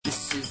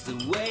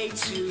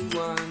to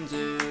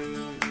wonder.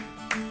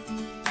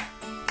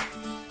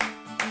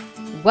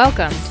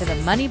 Welcome to the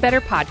Money Better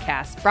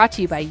Podcast, brought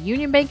to you by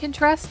Union Bank and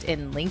Trust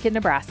in Lincoln,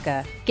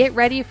 Nebraska. Get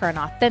ready for an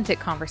authentic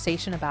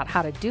conversation about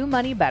how to do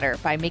money better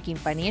by making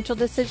financial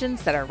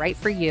decisions that are right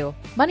for you.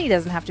 Money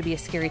doesn't have to be a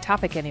scary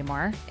topic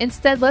anymore.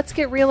 Instead, let's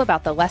get real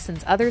about the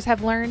lessons others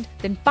have learned,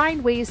 then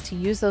find ways to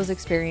use those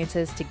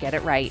experiences to get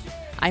it right.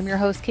 I'm your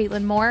host,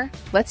 Caitlin Moore.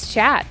 Let's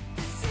chat.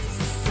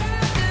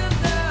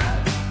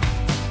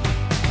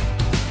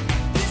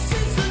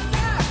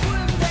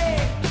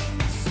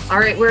 All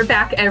right, we're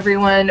back,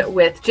 everyone,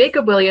 with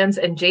Jacob Williams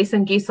and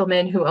Jason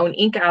Gieselman, who own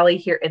Ink Alley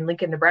here in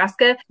Lincoln,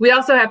 Nebraska. We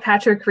also have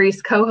Patrick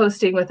Reese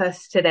co-hosting with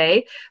us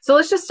today. So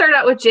let's just start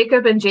out with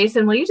Jacob and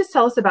Jason. Will you just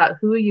tell us about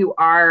who you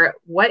are,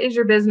 what is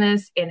your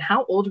business, and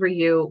how old were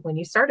you when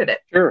you started it?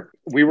 Sure.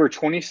 We were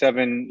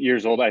 27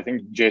 years old. I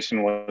think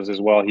Jason was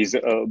as well. He's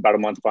about a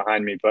month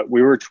behind me, but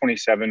we were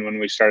 27 when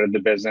we started the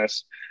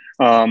business.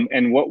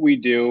 And what we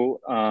do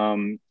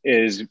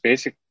is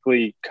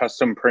basically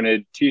custom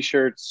printed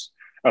T-shirts,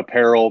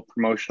 apparel,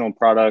 promotional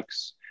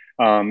products,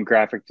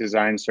 graphic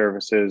design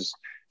services.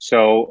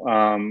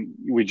 So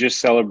we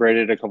just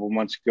celebrated a couple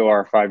months ago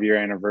our 5-year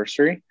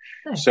anniversary.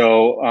 Nice.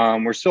 So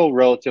we're still a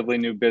relatively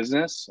new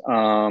business.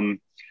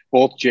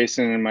 Both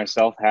Jason and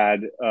myself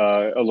had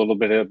a little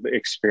bit of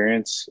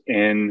experience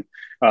in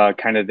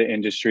kind of the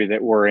industry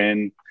that we're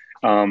in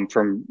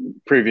from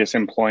previous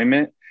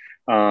employment.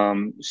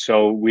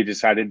 So we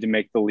decided to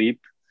make the leap,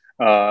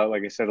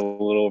 like I said, a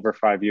little over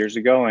 5 years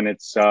ago. And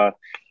it's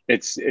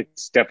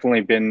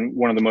definitely been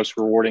one of the most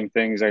rewarding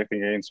things. I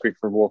think I can speak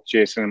for both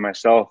Jason and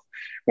myself.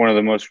 One of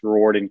the most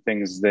rewarding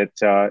things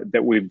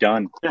that we've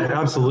done. Yeah,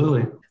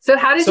 absolutely. So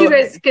how did you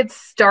guys get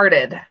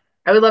started?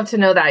 I would love to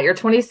know that. You're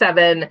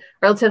 27,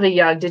 relatively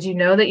young. Did you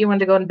know that you wanted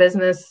to go in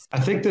business? I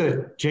think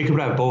that Jacob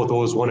and I both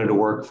always wanted to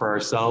work for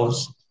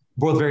ourselves.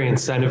 Both very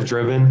incentive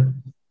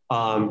driven.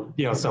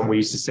 Something we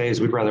used to say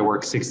is we'd rather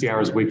work 60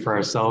 hours a week for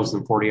ourselves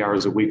than 40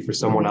 hours a week for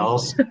someone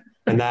else.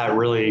 And that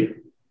really,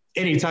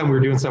 anytime we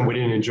were doing something we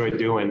didn't enjoy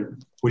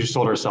doing, we just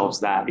told ourselves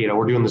that,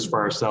 we're doing this for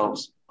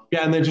ourselves.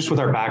 Yeah. And then just with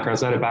our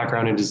backgrounds, I had a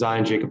background in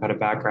design. Jacob had a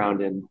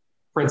background in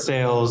print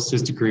sales.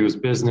 His degree was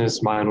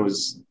business. Mine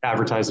was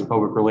advertising,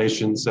 public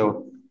relations.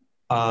 So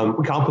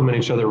we complement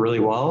each other really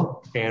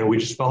well. And we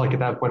just felt like at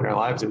that point in our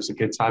lives, it was a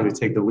good time to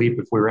take the leap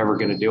if we were ever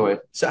going to do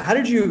it. So how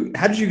did you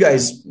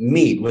guys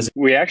meet?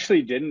 We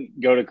actually didn't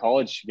go to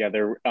college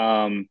together.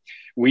 I'm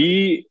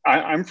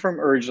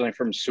originally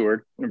from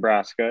Seward,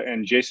 Nebraska,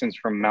 and Jason's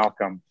from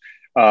Malcolm.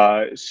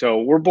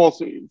 So we're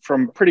both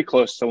from pretty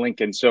close to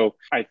Lincoln. So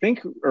I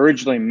think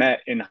originally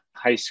met in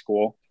high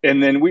school,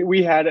 and then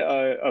we had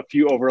a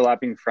few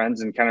overlapping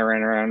friends and kind of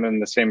ran around in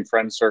the same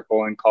friend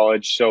circle in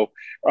college. So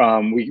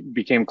we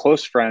became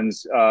close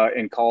friends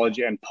in college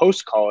and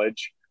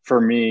post-college. For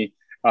me,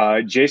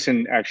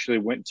 Jason actually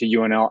went to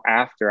UNL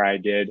after I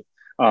did,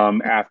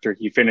 after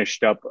he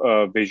finished up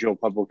a visual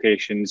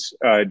publications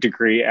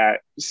degree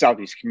at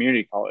Southeast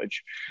Community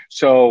College.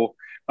 So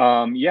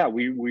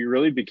we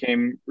really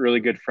became really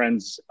good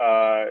friends,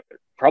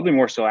 probably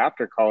more so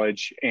after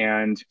college.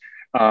 And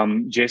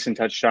Jason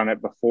touched on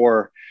it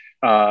before.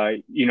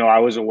 I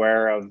was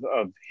aware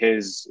of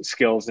his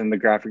skills in the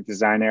graphic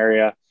design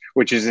area,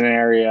 which is an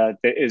area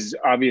that is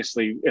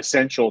obviously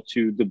essential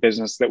to the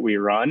business that we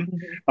run.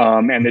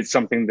 And it's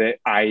something that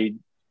I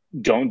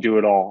don't do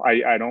at all.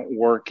 I don't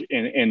work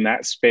in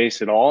that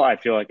space at all. I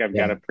feel like I've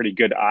got a pretty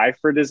good eye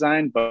for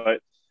design,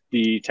 but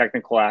the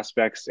technical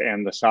aspects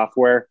and the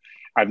software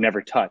I've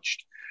never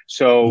touched.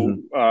 So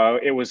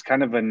it was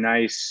kind of a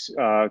nice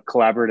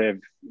collaborative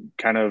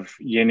kind of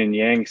yin and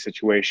yang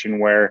situation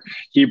where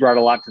he brought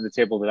a lot to the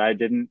table that I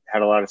didn't,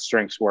 had a lot of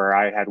strengths where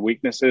I had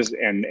weaknesses,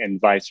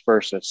 and vice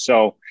versa.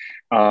 So,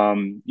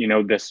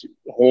 this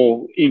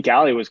whole Ink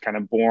Alley was kind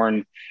of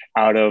born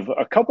out of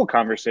a couple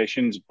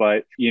conversations,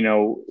 but,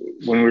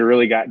 when we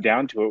really got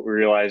down to it, we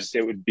realized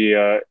it would be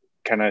a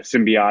kind of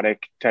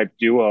symbiotic type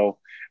duo,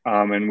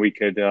 and we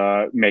could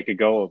make a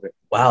go of it.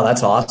 Wow,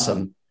 that's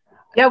awesome.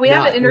 Yeah, we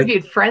haven't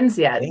interviewed friends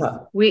yet. Yeah.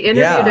 We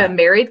interviewed a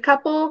married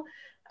couple,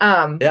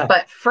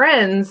 but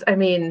friends,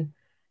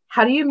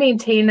 how do you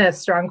maintain a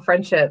strong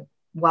friendship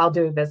while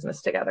doing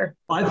business together?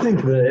 I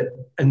think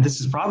that, and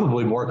this is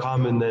probably more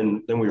common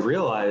than we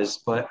realize,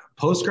 but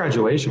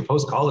post-graduation,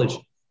 post-college,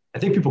 I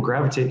think people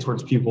gravitate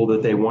towards people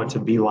that they want to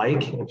be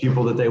like and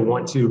people that they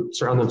want to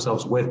surround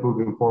themselves with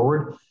moving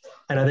forward.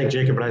 And I think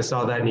Jacob and I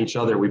saw that in each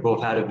other. We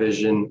both had a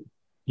vision,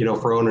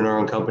 for owning our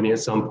own company at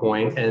some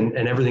point, and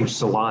everything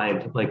just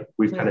aligned. Like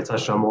we've kind of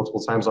touched on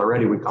multiple times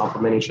already. We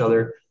complement each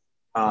other,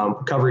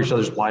 cover each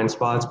other's blind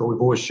spots, but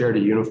we've always shared a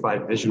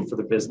unified vision for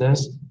the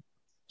business.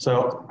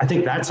 So I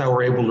think that's how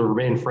we're able to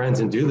remain friends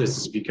and do this,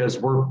 is because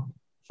we're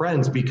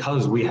friends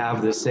because we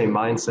have this same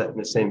mindset and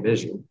the same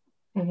vision.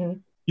 Mm-hmm.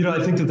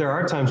 I think that there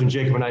are times when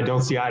Jacob and I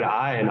don't see eye to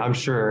eye, and I'm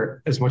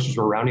sure as much as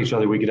we're around each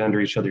other, we get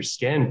under each other's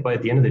skin. But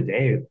at the end of the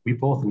day, we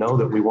both know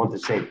that we want the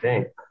same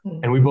thing.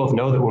 Mm-hmm. And we both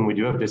know that when we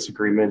do have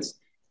disagreements,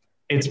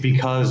 it's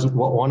because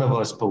what one of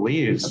us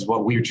believes is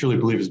what we truly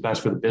believe is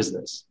best for the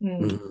business.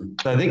 Mm-hmm.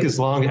 So I think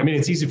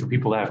it's easy for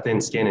people to have thin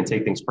skin and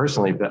take things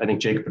personally, but I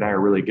think Jacob and I are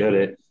really good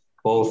at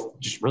both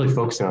just really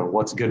focusing on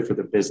what's good for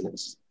the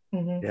business.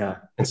 Mm-hmm. Yeah.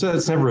 And so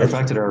it's never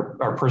affected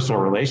our personal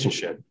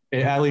relationship,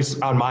 at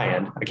least on my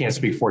end. I can't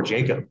speak for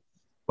Jacob,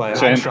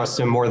 but I trust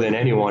him more than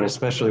anyone,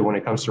 especially when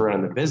it comes to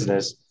running the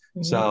business.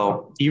 Mm-hmm.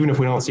 So even if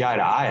we don't see eye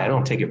to eye, I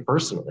don't take it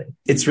personally.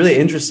 It's really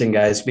interesting,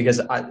 guys, because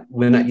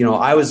when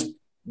I was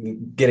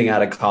getting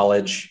out of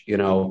college,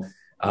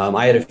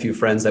 I had a few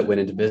friends that went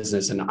into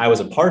business, and I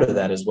was a part of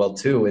that as well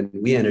too. And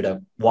we ended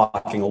up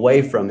walking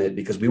away from it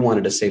because we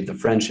wanted to save the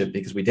friendship,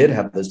 because we did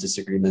have those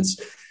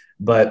disagreements.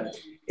 But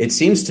it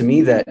seems to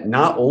me that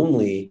not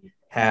only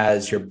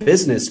has your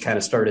business kind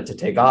of started to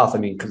take off, I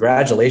mean,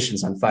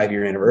 congratulations on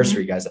 5-year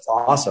anniversary, guys. That's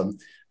awesome.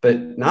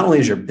 But not only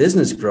is your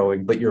business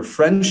growing, but your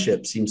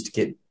friendship seems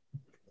to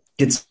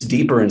gets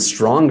deeper and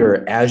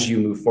stronger as you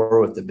move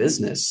forward with the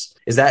business.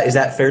 Is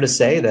that fair to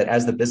say that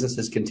as the business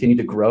has continued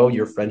to grow,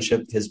 your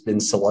friendship has been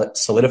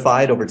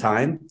solidified over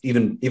time,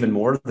 even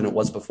more than it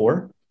was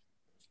before?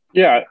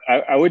 Yeah,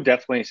 I would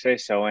definitely say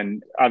so.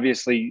 And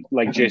obviously,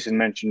 like Jason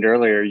mentioned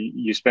earlier,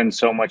 you spend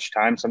so much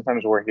time.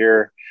 Sometimes we're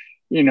here,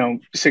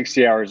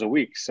 60 hours a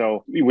week.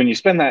 So when you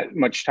spend that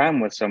much time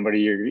with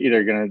somebody, you're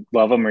either going to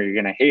love them or you're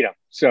going to hate them.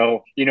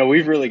 So,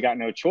 we've really got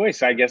no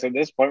choice. I guess at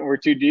this point, we're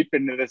too deep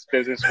into this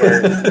business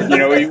where,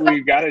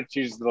 we've got to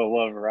choose the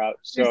love route.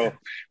 So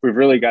we've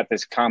really got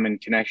this common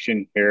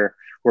connection here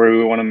where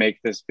we want to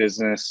make this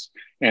business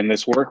and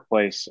this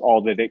workplace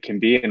all that it can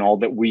be and all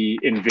that we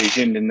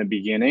envisioned in the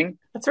beginning.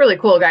 That's really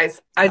cool, guys.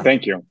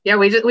 Thank you. Yeah,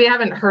 we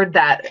haven't heard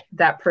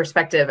that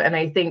perspective. And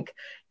I think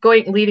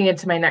leading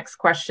into my next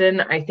question,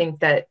 I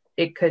think that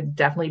it could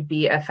definitely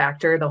be a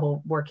factor, the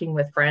whole working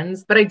with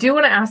friends. But I do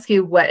want to ask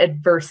you what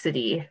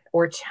adversity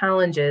or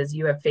challenges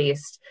you have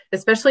faced,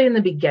 especially in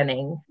the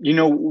beginning.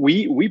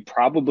 We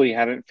probably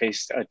haven't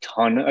faced a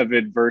ton of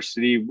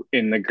adversity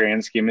in the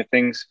grand scheme of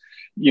things.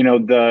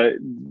 The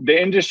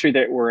industry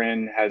that we're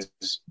in has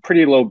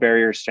pretty low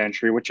barriers to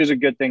entry, which is a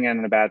good thing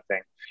and a bad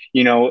thing.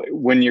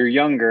 When you're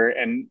younger,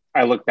 and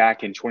I look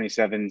back in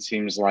 27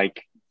 seems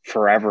like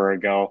forever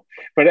ago,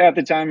 but at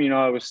the time,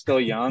 I was still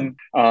young.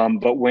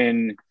 But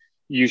when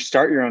you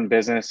start your own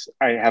business,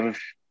 and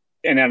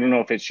I don't know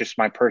if it's just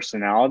my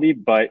personality,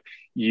 but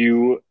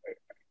you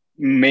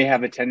may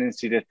have a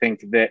tendency to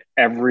think that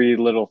every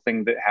little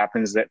thing that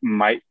happens that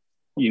might,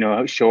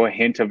 show a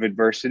hint of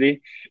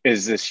adversity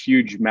is this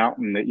huge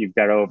mountain that you've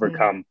got to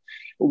overcome.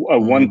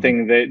 Mm-hmm. One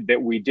thing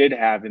that we did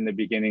have in the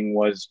beginning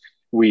was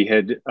we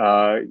had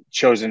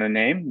chosen a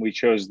name. We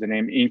chose the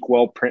name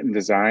Inkwell Print and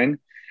Design.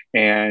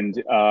 And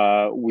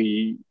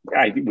we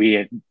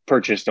had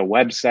purchased a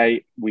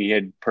website. We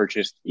had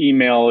purchased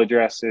email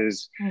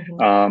addresses.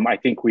 Mm-hmm. I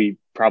think we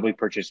probably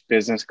purchased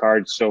business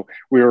cards. So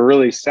we were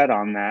really set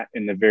on that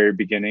in the very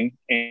beginning.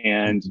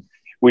 And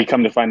we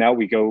come to find out,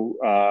 we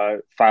go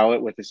file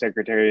it with the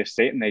Secretary of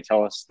State, and they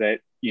tell us that,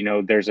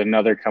 there's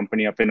another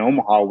company up in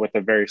Omaha with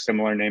a very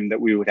similar name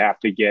that we would have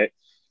to get,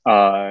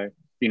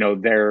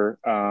 their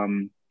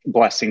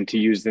blessing to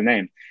use the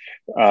name.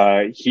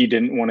 He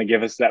didn't want to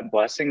give us that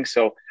blessing.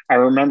 So I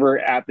remember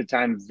at the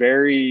time,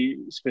 very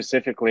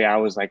specifically, I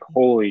was like,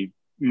 holy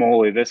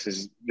moly, this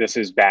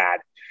is bad.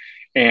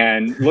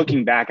 And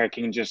looking back, I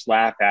can just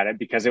laugh at it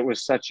because it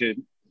was such a,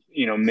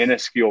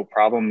 minuscule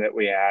problem that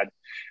we had.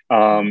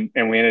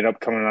 And we ended up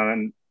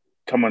coming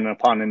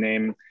upon a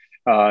name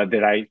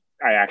that I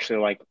actually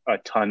like a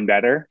ton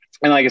better.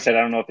 And like I said, I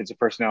don't know if it's a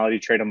personality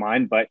trait of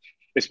mine, but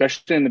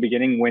especially in the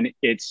beginning when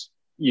it's,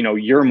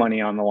 your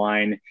money on the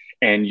line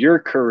and your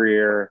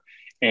career,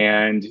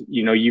 and,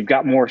 you've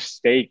got more of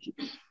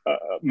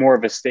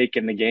a stake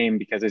in the game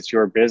because it's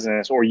your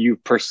business, or you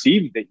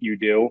perceive that you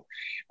do.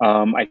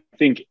 I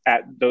think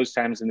at those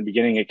times in the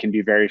beginning, it can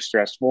be very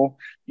stressful.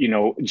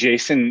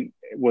 Jason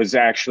was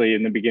actually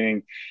in the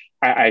beginning,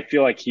 I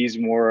feel like he's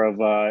more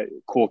of a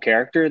cool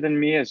character than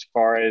me as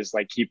far as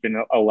like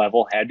keeping a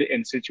level head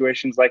in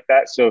situations like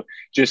that. So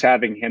just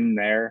having him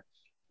there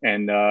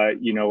and,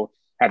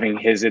 having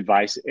his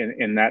advice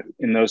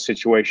in those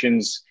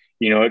situations,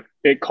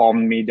 it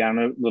calmed me down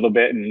a little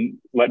bit and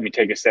let me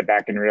take a step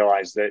back and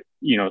realize that,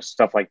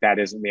 stuff like that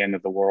isn't the end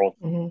of the world.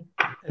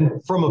 Mm-hmm.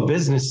 And from a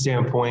business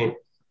standpoint,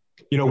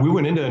 we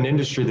went into an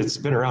industry that's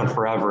been around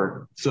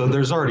forever. So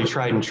there's already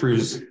tried and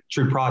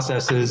true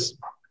processes,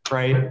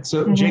 right?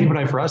 So mm-hmm. Jacob and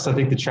I, for us, I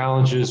think the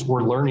challenge is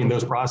we're learning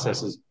those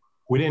processes.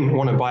 We didn't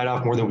want to bite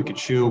off more than we could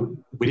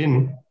chew.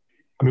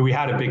 We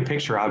had a big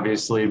picture,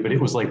 obviously, but it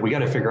was like, we got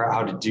to figure out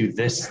how to do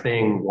this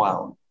thing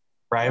well,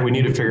 right? We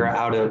need to figure out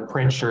how to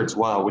print shirts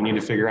well. We need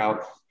to figure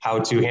out how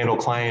to handle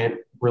client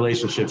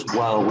relationships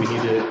well. We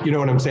need to, you know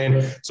what I'm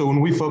saying? So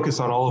when we focus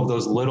on all of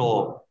those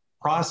little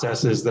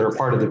processes that are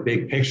part of the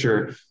big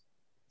picture,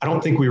 I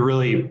don't think we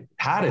really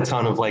had a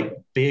ton of like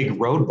big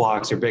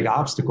roadblocks or big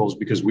obstacles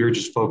because we were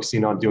just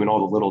focusing on doing all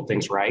the little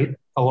things right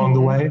along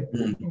the way.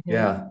 Mm-hmm.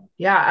 Yeah.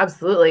 Yeah,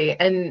 absolutely.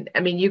 And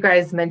you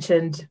guys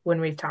mentioned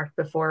when we've talked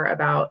before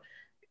about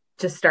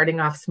just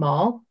starting off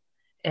small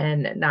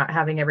and not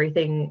having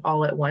everything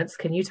all at once.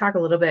 Can you talk a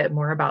little bit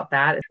more about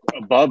that?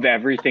 Above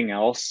everything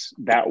else,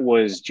 that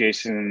was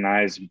Jason and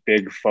I's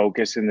big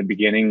focus in the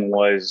beginning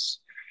was,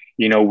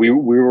 we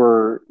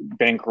were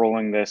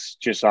bankrolling this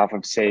just off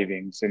of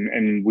savings.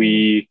 And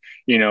we,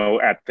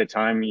 at the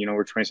time,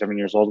 we're 27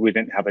 years old. We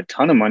didn't have a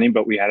ton of money,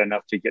 but we had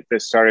enough to get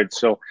this started.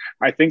 So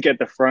I think at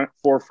the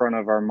forefront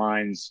of our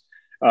minds,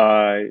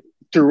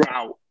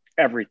 throughout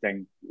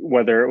everything,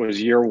 whether it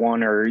was year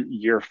 1 or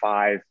year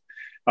 5,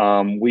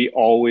 we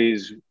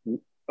always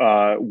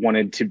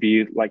wanted to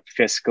be like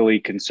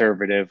fiscally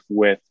conservative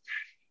with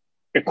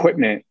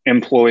equipment,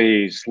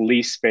 employees,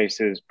 lease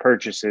spaces,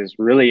 purchases,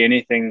 really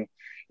anything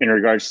in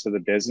regards to the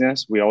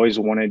business. We always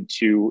wanted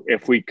to,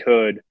 if we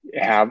could,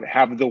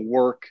 have the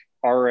work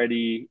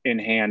already in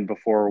hand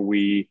before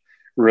we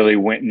really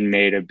went and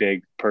made a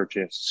big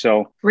purchase.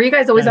 So were you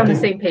guys always on the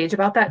same page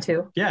about that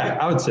too? Yeah,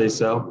 I would say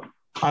so.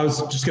 I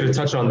was just going to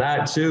touch on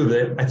that too,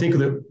 that I think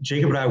that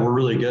Jacob and I were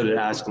really good at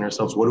asking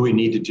ourselves, what do we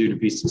need to do to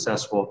be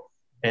successful?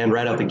 And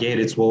right out the gate,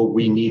 it's, well,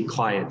 we need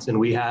clients. And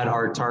we had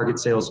our target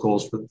sales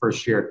goals for the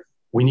first year.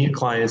 We need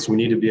clients. We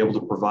need to be able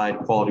to provide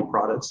quality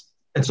products.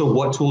 And so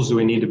what tools do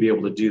we need to be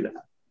able to do that?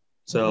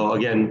 So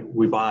again,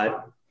 we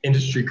bought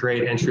industry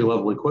grade entry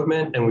level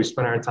equipment, and we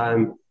spent our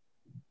time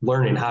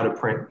learning how to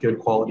print good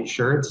quality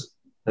shirts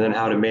and then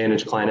how to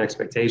manage client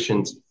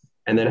expectations.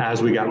 And then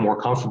as we got more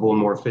comfortable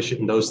and more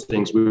efficient in those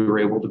things, we were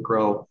able to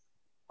grow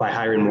by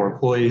hiring more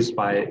employees,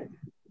 by,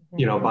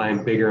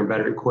 buying bigger and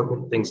better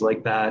equipment, things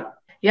like that.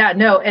 Yeah,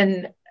 no.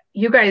 And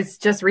you guys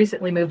just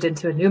recently moved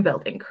into a new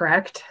building,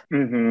 correct?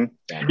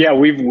 Mm-hmm. Yeah,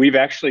 we've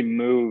actually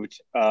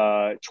moved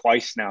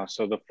twice now.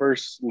 So the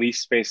first lease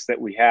space that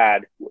we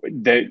had,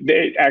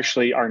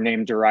 actually our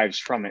name derives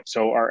from it.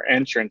 So our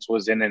entrance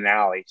was in an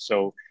alley.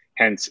 So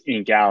hence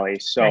Ink Alley.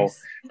 So,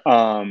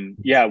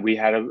 nice. We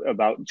had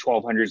about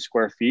 1,200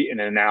 square feet in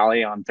an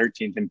alley on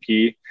 13th and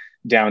P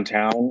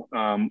downtown.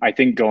 I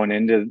think going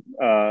into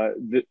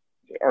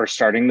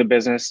starting the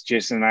business,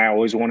 Jason and I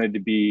always wanted to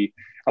be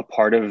a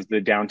part of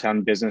the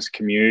downtown business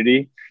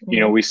community.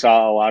 Mm-hmm. We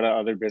saw a lot of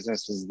other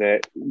businesses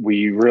that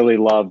we really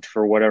loved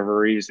for whatever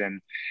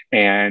reason.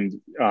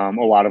 And a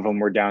lot of them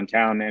were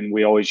downtown, and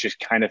we always just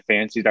kind of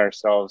fancied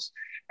ourselves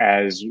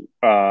as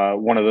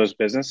one of those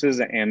businesses,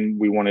 and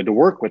we wanted to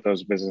work with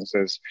those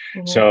businesses.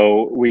 Mm-hmm.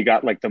 So we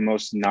got like the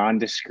most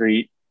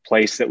non-discreet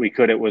place that we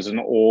could. It was an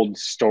old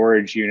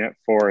storage unit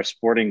for a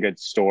sporting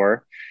goods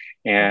store,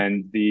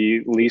 and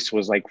the lease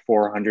was like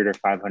 $400 or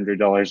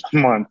 $500 a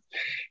month.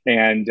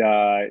 And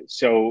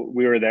so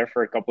we were there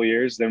for a couple of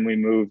years. Then we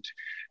moved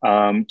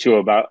to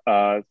about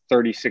a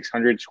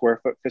 3,600 square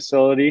foot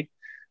facility.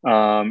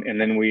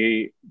 And then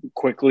we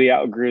quickly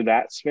outgrew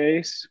that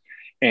space.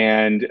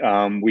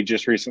 And we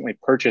just recently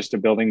purchased a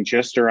building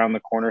just around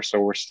the corner. So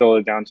we're still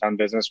a downtown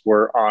business.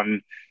 We're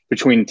on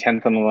between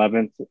 10th and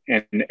 11th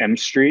and M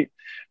Street.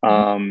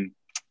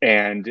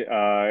 And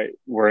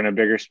we're in a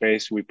bigger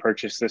space. We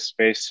purchased this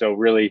space. So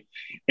really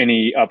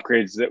any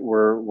upgrades that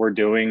we're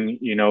doing,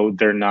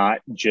 they're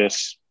not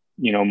just,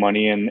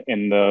 money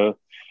in the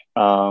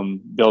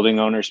building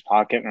owner's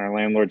pocket and our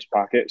landlord's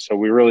pocket. So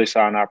we really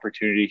saw an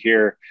opportunity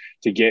here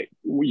to get,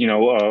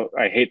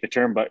 I hate the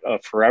term, but a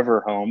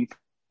forever home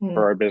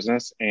for our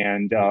business,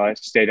 and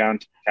stay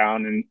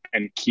downtown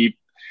and keep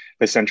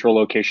the central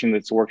location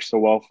that's worked so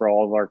well for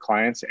all of our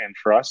clients and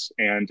for us.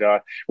 And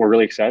we're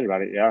really excited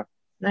about it. Yeah.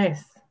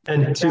 Nice.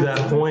 And to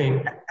that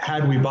point,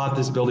 had we bought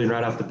this building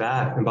right off the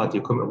bat and bought the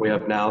equipment we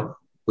have now,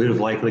 we would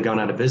have likely gone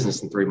out of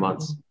business in 3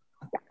 months.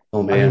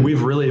 Oh man.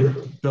 We've really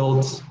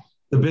built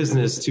the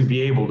business to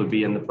be able to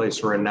be in the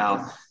place we're in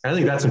now. And I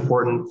think that's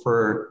important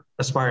for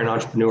aspiring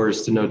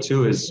entrepreneurs to know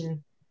too, is,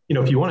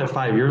 if you want it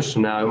 5 years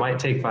from now, it might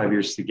take 5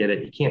 years to get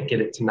it. You can't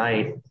get it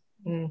tonight.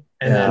 And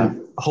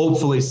then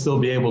hopefully still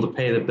be able to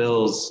pay the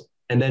bills.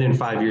 And then in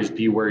 5 years,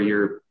 be where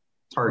your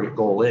target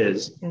goal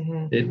is.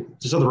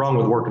 There's nothing wrong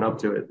with working up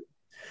to it.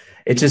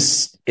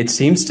 It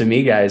seems to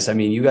me, guys, I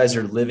mean, you guys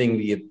are living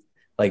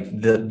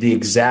the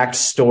exact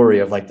story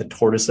of like the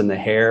tortoise and the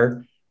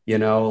hare,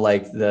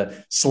 like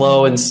the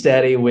slow and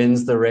steady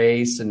wins the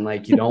race. And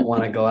like, you don't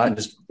want to go out and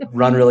just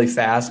run really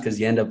fast because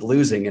you end up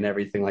losing and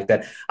everything like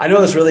that. I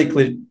know it's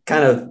really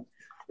kind of,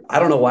 I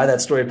don't know why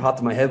that story popped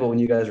in my head, but when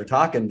you guys were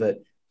talking,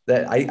 but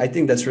that I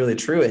think that's really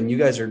true. And you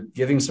guys are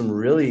giving some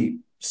really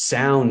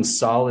sound,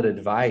 solid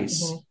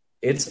advice.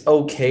 It's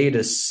okay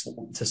to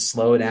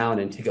slow down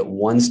and take it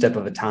one step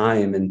at a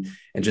time and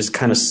just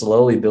kind of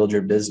slowly build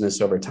your business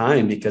over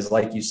time. Because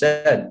like you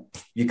said,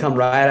 you come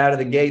right out of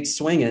the gate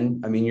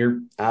swinging. I mean,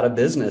 you're out of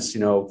business,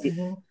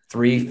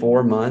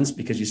 3-4 months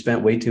because you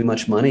spent way too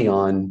much money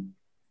on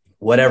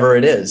whatever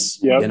it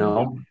is,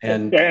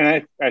 and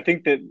I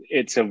think that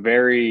it's a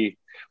very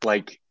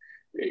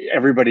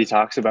everybody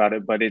talks about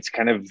it, but it's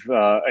kind of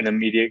an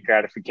immediate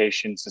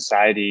gratification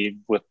society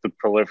with the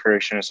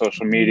proliferation of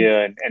social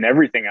media and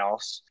everything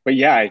else. But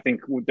yeah, I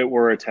think that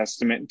we're a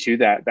testament to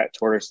that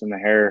tortoise and the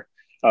hare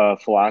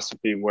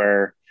philosophy,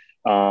 where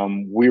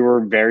we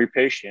were very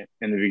patient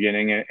in the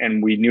beginning,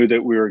 and we knew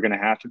that we were going to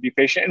have to be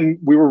patient, and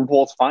we were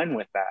both fine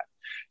with that.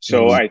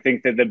 So I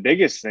think that the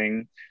biggest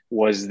thing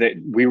was that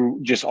we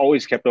just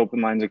always kept open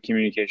lines of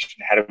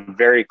communication, had a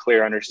very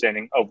clear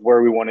understanding of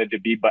where we wanted to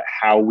be, but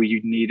how we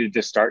needed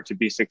to start to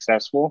be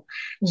successful.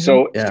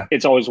 So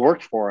it's always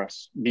worked for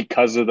us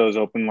because of those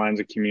open lines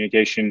of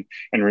communication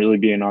and really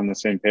being on the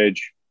same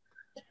page.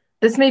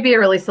 This may be a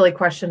really silly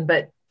question,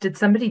 but did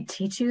somebody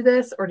teach you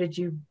this, or did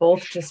you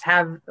both just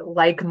have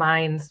like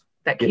minds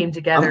that came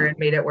together and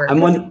made it work?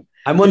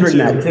 I'm wondering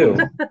that too.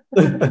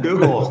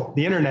 Google,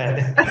 the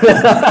internet.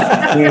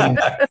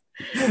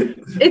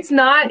 It's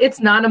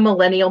not a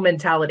millennial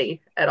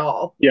mentality at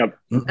all. Yep.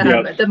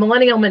 The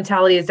millennial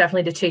mentality is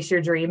definitely to chase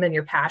your dream and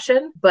your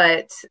passion,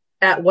 but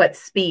at what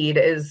speed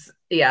is,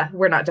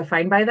 we're not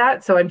defined by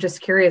that. So I'm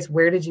just curious,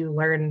 where did you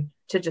learn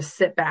to just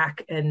sit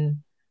back and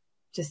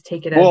just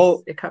take it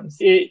as it comes?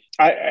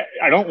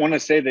 I don't want to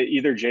say that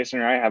either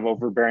Jason or I have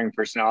overbearing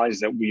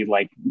personalities that we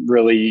like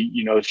really,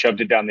 shoved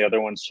it down the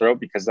other one's throat,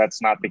 because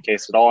that's not the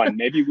case at all. And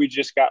maybe we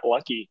just got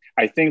lucky.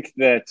 I think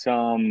that,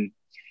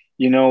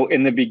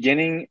 in the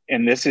beginning,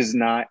 and this is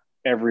not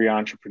every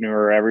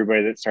entrepreneur or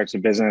everybody that starts a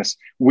business,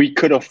 we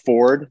could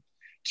afford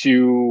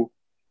to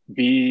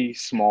be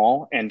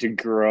small and to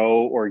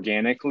grow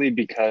organically,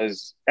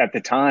 because at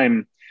the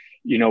time,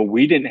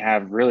 we didn't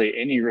have really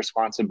any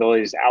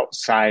responsibilities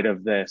outside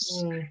of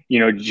this.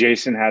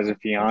 Jason has a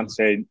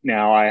fiance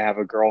now. I have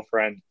a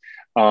girlfriend,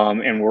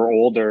 and we're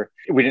older.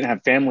 We didn't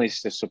have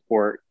families to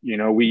support.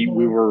 We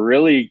were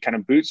really kind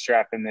of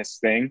bootstrapping this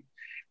thing,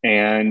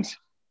 and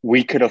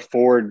we could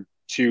afford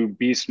to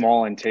be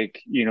small and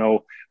take,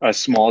 a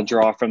small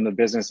draw from the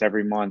business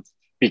every month,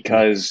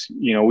 because,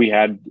 we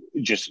had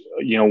just,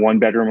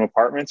 1-bedroom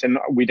apartments, and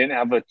we didn't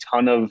have a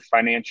ton of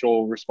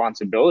financial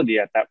responsibility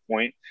at that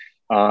point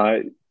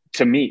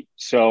to meet.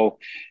 So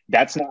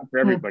that's not for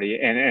everybody.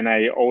 And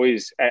I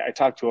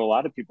talk to a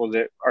lot of people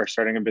that are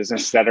starting a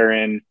business that are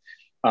in,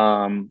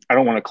 I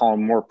don't want to call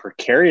them more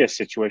precarious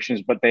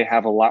situations, but they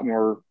have a lot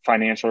more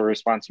financial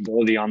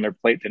responsibility on their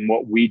plate than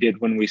what we did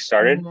when we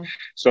started.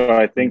 So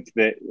I think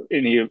that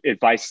any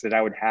advice that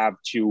I would have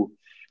to,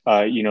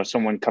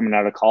 someone coming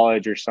out of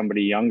college or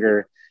somebody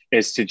younger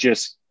is to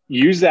just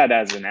use that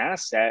as an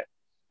asset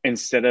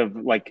instead of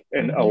like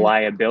a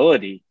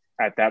liability.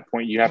 At that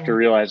point, you have to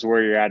realize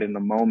where you're at in the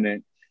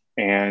moment.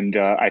 And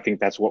I think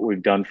that's what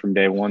we've done from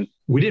day one.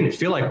 We didn't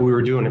feel like we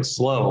were doing it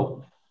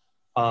slow.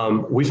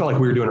 We felt like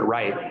we were doing it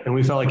right. And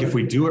we felt like if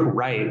we do it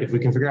right, if we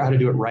can figure out how to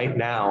do it right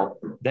now,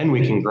 then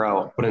we can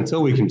grow. But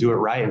until we can do it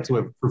right, until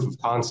we have proof of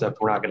concept,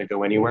 we're not going to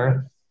go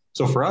anywhere.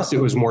 So for us, it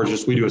was more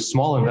just we do a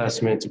small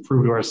investment to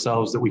prove to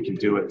ourselves that we can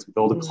do it, to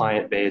build a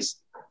client base,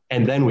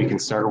 and then we can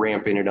start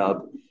ramping it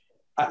up.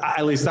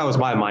 At least that was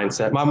my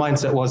mindset. My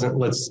mindset wasn't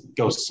let's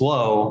go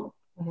slow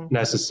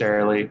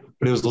necessarily,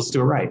 but it was let's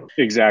do it right.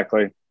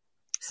 Exactly.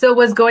 So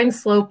was going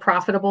slow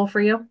profitable for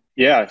you?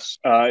 Yes.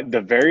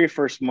 The very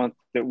first month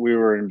that we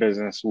were in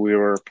business, we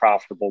were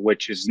profitable,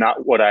 which is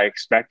not what I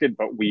expected,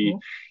 but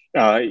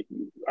I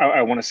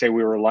want to say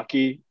we were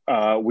lucky.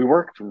 We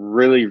worked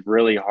really,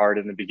 really hard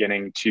in the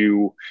beginning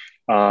to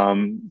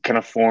kind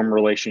of form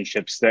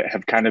relationships that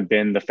have kind of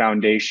been the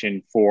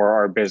foundation for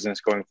our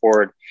business going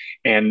forward.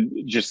 And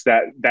just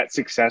that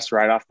success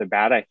right off the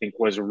bat, I think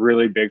was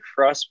really big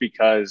for us,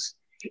 because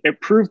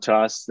it proved to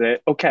us that,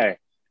 okay,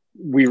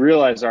 we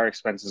realize our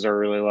expenses are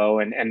really low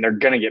and they're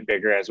going to get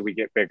bigger as we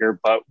get bigger,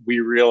 but we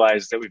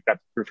realize that we've got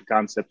the proof of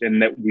concept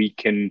and that we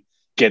can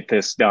get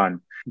this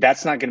done.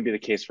 That's not going to be the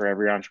case for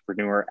every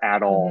entrepreneur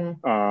at all.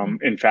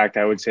 In fact,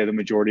 I would say the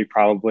majority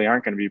probably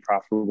aren't going to be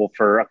profitable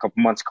for a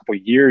couple months, couple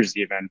years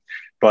even.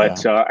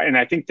 But, and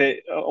I think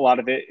that a lot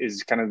of it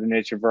is kind of the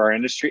nature of our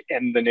industry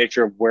and the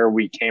nature of where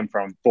we came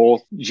from.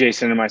 Both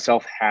Jason and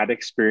myself had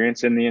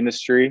experience in the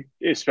industry,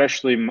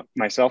 especially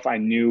myself. I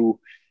knew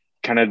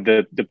kind of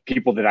the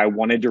people that I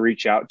wanted to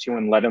reach out to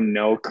and let them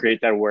know,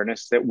 create that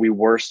awareness that we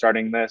were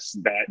starting this,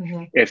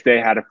 that if they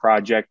had a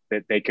project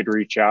that they could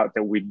reach out,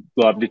 that we'd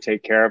love to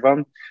take care of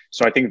them.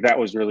 So I think that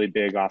was really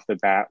big off the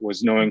bat,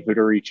 was knowing who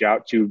to reach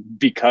out to,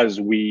 because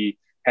we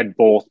had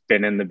both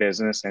been in the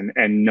business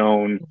and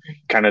known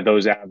kind of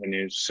those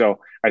avenues.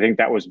 So I think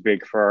that was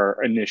big for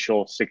our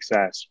initial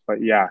success. But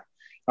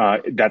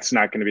that's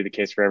not going to be the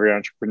case for every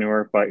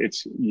entrepreneur, but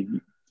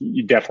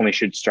you definitely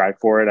should strive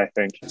for it, I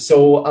think.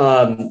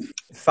 So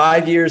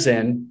 5 years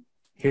in,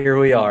 here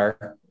we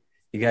are.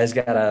 You guys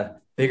got a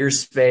bigger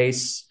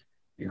space.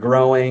 You're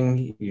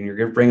growing. You're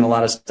going to bring a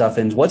lot of stuff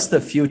in. What's the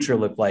future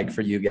look like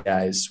for you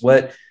guys?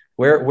 Where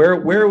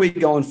are we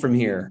going from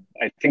here?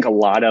 I think a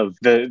lot of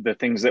the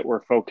things that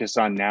we're focused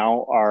on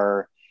now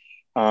are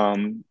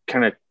kind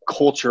of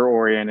culture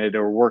oriented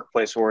or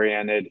workplace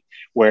oriented,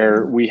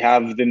 where we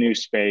have the new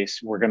space.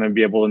 We're going to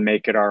be able to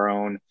make it our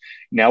own.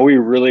 Now we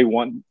really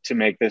want to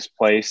make this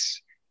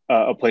place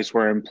a place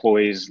where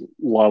employees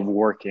love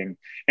working.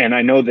 And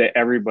I know that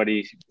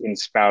everybody can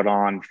spout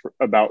on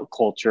about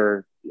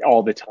culture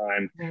all the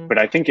time, but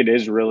I think it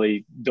is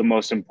really the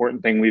most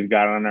important thing we've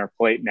got on our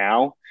plate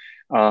now,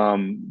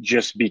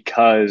 just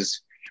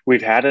because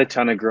we've had a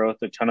ton of growth,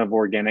 a ton of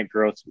organic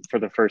growth for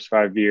the first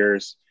 5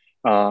 years.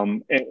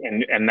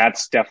 And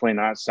that's definitely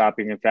not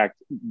stopping. In fact,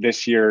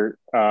 this year,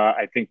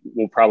 I think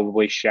we'll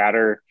probably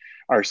shatter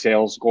our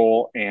sales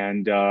goal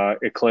and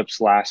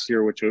eclipse last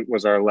year, which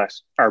was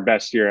our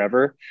best year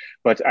ever.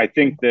 But I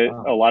think that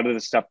a lot of the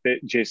stuff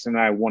that Jason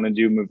and I want to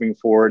do moving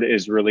forward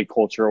is really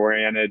culture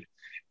oriented,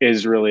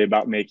 is really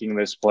about making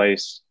this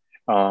place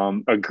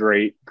a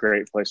great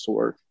place to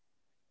work.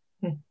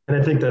 And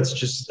I think that's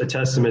just a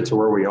testament to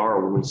where we are.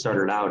 When we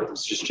started out, it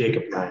was just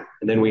Jacob and I,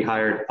 and then we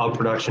hired a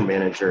production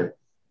manager,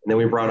 and then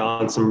we brought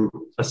on some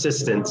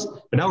assistants.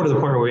 But now we're to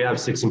the point where we have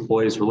 6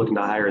 employees. We're looking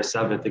to hire a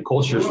 7th. The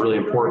culture is really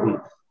important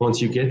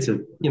once you get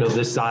to,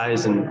 this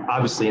size, and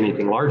obviously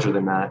anything larger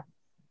than that.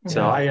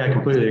 So I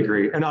completely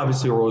agree. And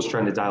obviously we're always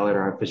trying to dial in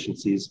our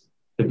efficiencies.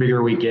 The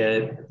bigger we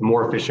get, the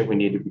more efficient we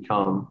need to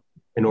become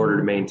in order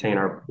to maintain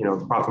our,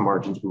 the profit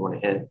margins we want to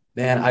hit.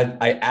 Man,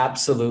 I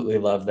absolutely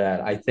love that.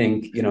 I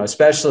think,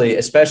 especially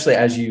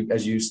as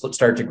you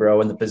start to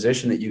grow in the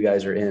position that you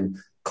guys are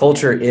in,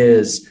 culture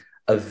is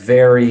a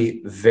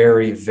very,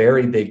 very,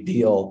 very big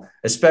deal,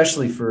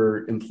 especially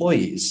for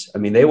employees. I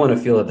mean, they want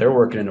to feel that they're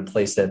working in a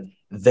place that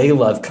they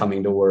love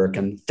coming to work,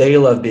 and they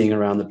love being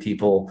around the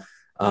people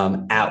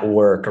at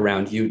work,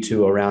 around you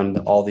two, around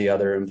all the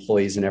other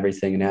employees and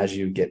everything. And as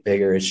you get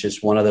bigger, it's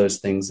just one of those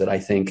things that I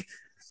think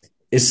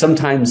is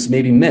sometimes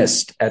maybe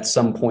missed at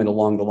some point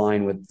along the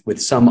line with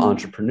some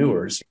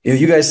entrepreneurs.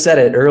 You guys said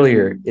it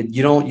earlier.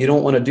 You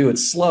don't want to do it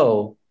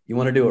slow. You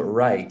want to do it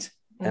right.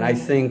 And I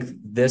think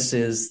this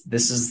is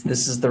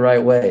the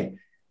right way.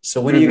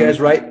 So when are you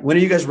guys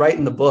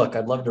writing the book?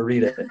 I'd love to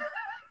read it.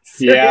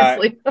 Yeah,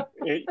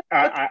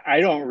 I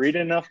don't read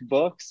enough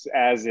books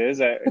as is,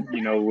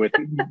 with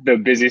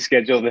the busy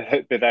schedule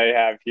that I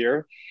have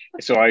here.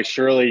 So I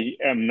surely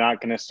am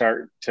not going to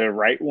start to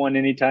write one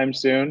anytime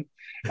soon.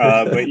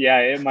 But yeah,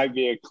 it might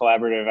be a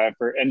collaborative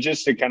effort. And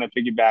just to kind of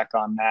piggyback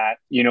on that,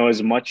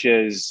 as much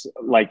as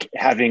like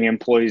having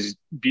employees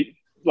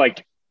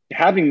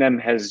having them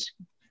has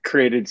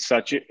created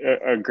such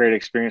a great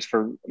experience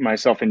for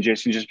myself and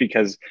Jason, just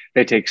because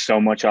they take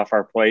so much off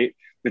our plate.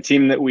 The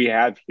team that we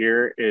have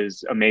here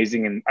is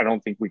amazing, and I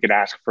don't think we could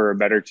ask for a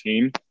better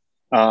team.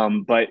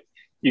 But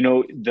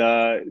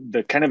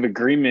the kind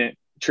of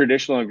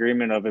traditional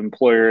agreement of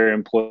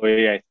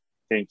employer-employee, I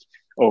think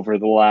over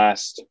the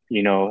last,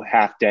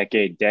 half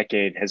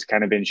decade has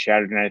kind of been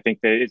shattered. And I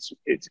think that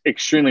it's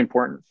extremely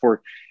important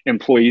for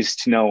employees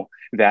to know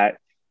that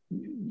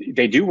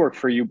they do work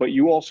for you, but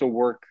you also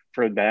work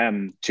for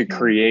them to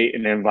create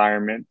an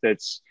environment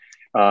that's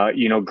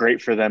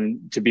great for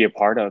them to be a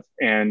part of.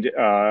 And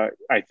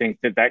I think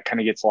that kind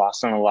of gets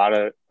lost on a lot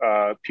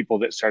of people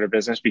that start a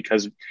business,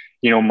 because,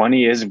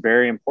 money is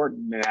very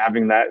important, and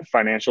having that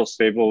financial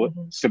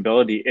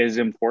stability is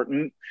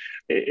important.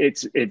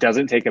 It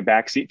doesn't take a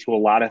backseat to a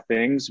lot of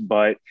things,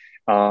 but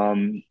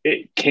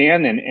it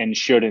can and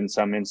should in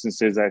some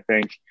instances, I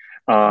think,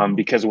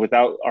 because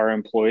without our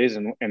employees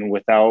and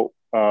without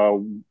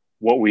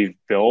what we've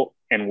built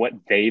and what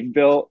they've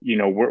built,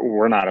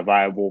 we're not a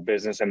viable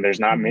business, and there's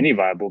not many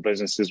viable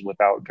businesses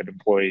without good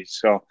employees.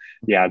 So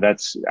yeah,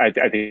 I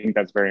think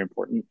that's very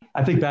important.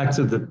 I think back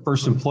to the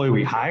first employee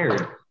we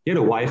hired, he had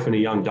a wife and a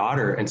young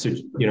daughter. And so,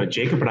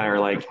 Jacob and I are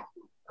like,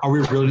 are we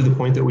really to the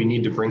point that we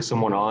need to bring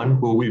someone on?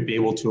 Will we be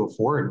able to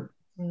afford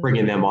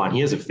bringing them on?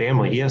 He has a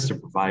family he has to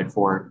provide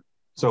for.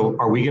 So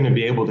are we going to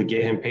be able to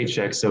get him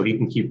paychecks so he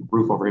can keep a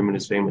roof over him and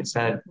his family's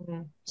head?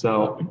 Mm-hmm.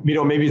 So,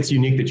 maybe it's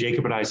unique that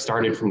Jacob and I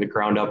started from the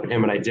ground up, and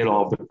him and I did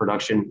all of the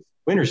production.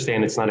 We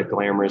understand it's not a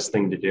glamorous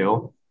thing to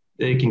do.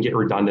 It can get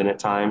redundant at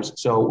times.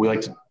 So we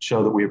like to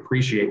show that we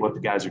appreciate what the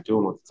guys are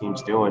doing, what the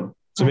team's doing.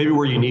 So maybe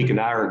we're unique in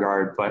that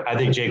regard, but I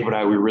think Jacob and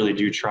I, we really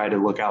do try to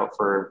look out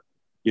for,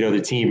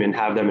 the team and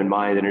have them in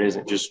mind. And it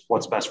isn't just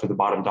what's best for the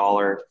bottom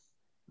dollar.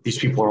 These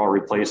people are all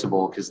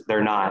replaceable, because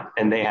they're not,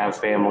 and they have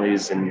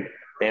families and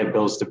they have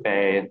bills to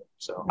pay.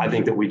 So I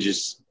think that we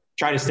just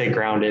try to stay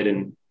grounded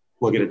and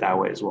look at it that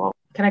way as well.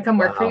 Can I come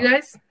work for you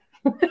guys?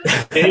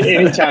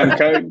 Anytime.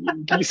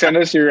 Can you send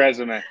us your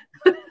resume?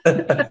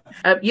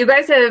 You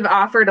guys have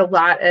offered a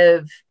lot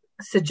of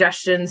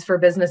suggestions for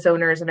business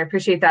owners, and I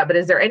appreciate that. But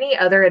is there any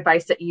other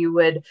advice that you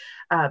would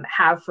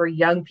have for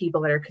young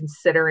people that are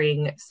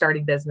considering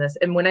starting business?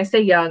 And when I say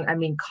young, I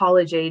mean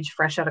college age,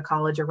 fresh out of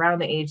college, around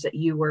the age that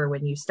you were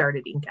when you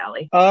started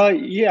Inkalley.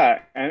 Yeah.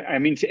 I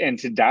mean,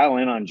 to dial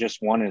in on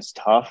just one is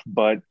tough,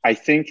 but I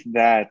think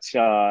that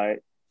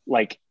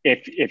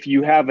if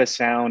you have a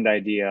sound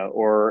idea,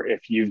 or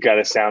if you've got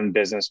a sound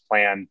business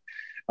plan,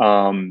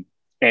 and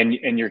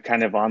you're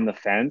kind of on the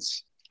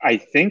fence, I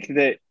think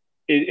that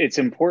it's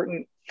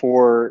important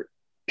for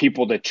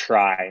people to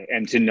try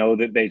and to know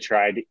that they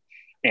tried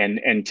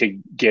and to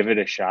give it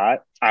a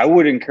shot. I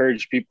would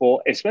encourage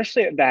people,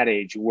 especially at that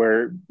age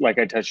where, like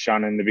I touched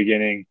on in the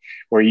beginning,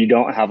 where you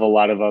don't have a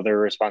lot of other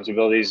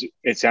responsibilities.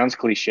 It sounds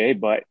cliche,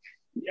 but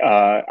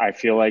I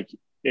feel like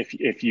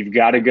if you've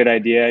got a good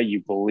idea,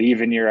 you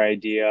believe in your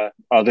idea,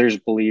 others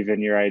believe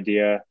in your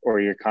idea or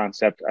your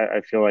concept,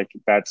 I feel like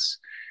that's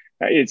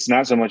it's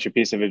not so much a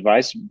piece of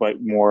advice,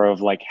 but more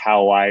of like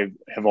how I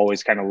have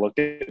always kind of looked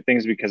at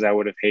things, because I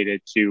would have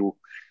hated to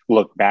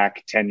look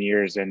back 10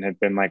 years and have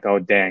been like, oh,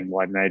 dang,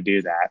 why didn't I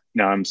do that?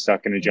 Now I'm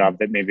stuck in a job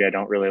that maybe I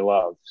don't really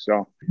love.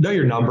 So know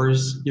your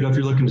numbers. You know, if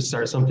you're looking to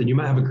start something, you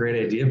might have a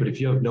great idea, but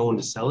if you have no one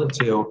to sell it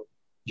to,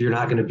 you're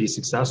not going to be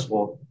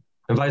successful.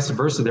 And vice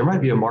versa. There might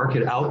be a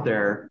market out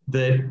there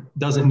that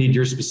doesn't need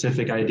your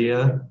specific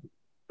idea,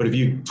 but if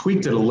you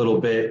tweaked it a little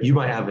bit, you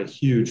might have a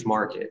huge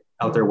market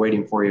out there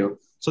waiting for you.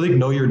 So I think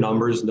know your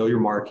numbers, know your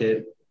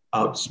market,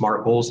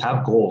 SMART goals,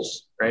 have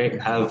goals, right?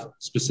 Have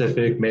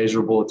specific,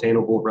 measurable,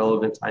 attainable,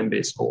 relevant,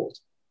 time-based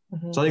goals.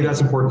 Mm-hmm. So I think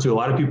that's important too. A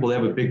lot of people, they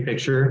have a big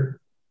picture,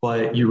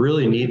 but you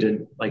really need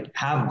to like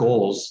have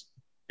goals.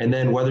 And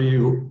then whether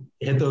you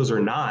hit those or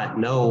not,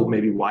 know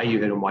maybe why you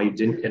hit them, why you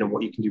didn't hit them,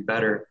 what you can do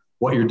better,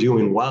 what you're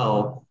doing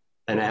well,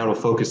 and how to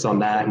focus on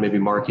that and maybe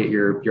market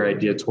your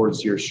idea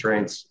towards your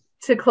strengths.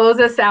 To close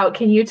us out,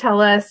 can you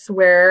tell us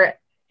where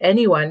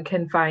anyone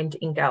can find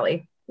Ink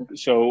Alley?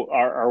 So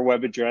our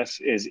web address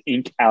is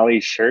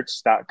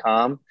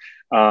inkalleyshirts.com.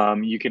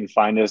 You can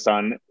find us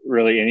on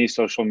really any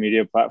social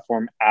media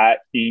platform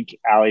at Ink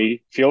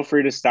Alley. Feel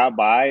free to stop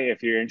by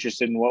if you're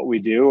interested in what we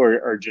do,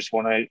 or just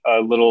want a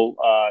little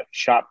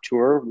shop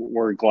tour.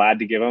 We're glad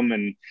to give them.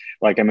 And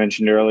like I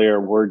mentioned earlier,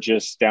 we're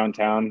just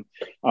downtown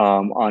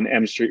on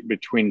M Street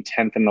between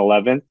 10th and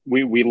 11th.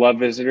 We love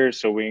visitors,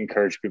 so we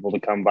encourage people to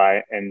come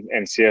by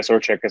and see us or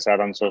check us out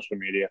on social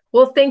media.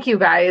 Well, thank you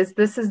guys.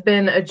 This has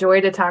been a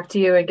joy to talk to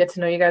you and get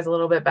to know you guys a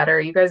little bit better.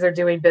 You guys are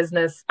doing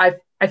business.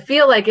 I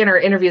feel like in our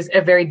interviews a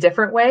very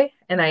different way,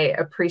 and I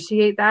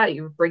appreciate that.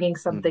 You're bringing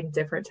something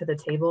different to the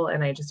table,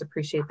 and I just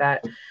appreciate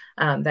that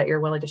that you're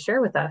willing to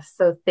share with us.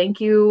 So thank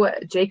you,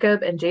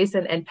 Jacob and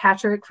Jason and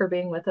Patrick, for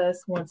being with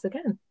us once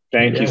again.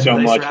 Thank you so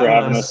much for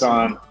having us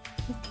on.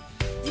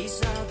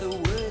 These are the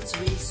words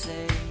we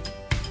say.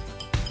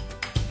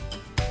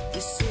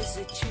 This is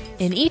a chance.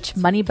 In each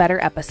Money Better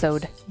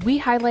episode, we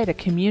highlight a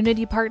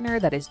community partner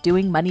that is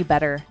doing money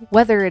better.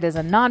 Whether it is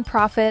a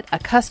nonprofit, a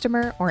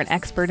customer, or an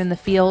expert in the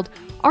field,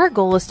 our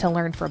goal is to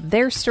learn from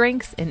their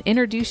strengths and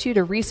introduce you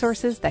to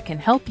resources that can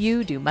help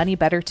you do money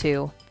better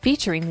too.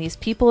 Featuring these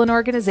people and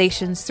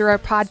organizations through our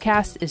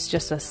podcast is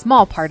just a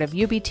small part of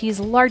UBT's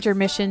larger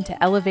mission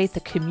to elevate the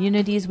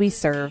communities we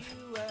serve.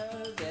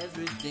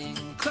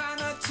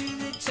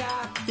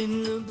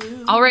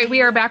 All right,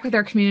 we are back with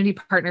our community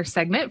partner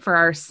segment for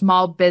our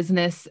small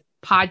business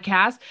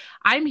podcast.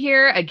 I'm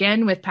here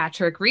again with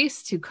Patrick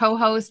Reese to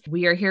co-host.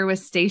 We are here with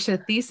Stacia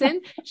Thiessen.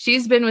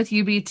 She's been with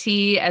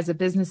UBT as a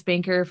business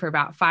banker for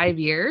about 5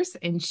 years,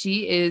 and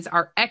she is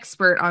our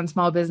expert on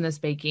small business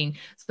banking.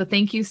 So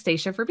thank you,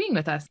 Stacia, for being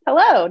with us.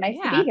 Hello, nice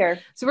to be here.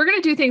 So we're going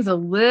to do things a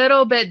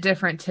little bit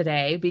different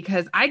today,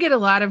 because I get a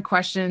lot of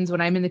questions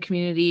when I'm in the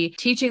community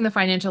teaching the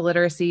financial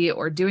literacy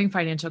or doing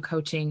financial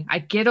coaching. I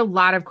get a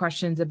lot of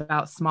questions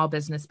about small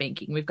business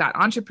banking. We've got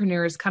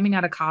entrepreneurs coming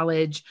out of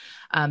college,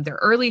 their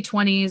early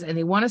 20s, and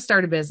they want to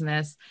start a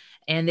business,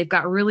 and they've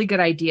got really good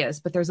ideas,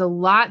 but there's a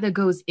lot that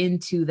goes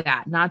into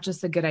that, not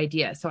just a good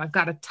idea. So I've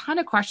got a ton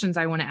of questions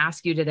I want to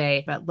ask you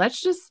today, but let's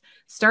just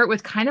start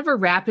with kind of a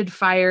rapid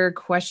fire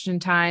question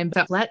time.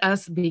 So let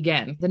us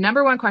begin. The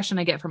number one question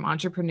I get from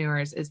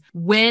entrepreneurs is,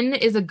 when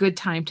is a good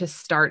time to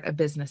start a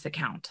business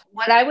account?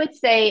 What I would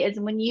say is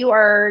when you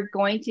are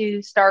going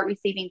to start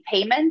receiving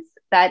payments,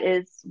 that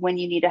is when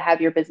you need to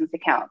have your business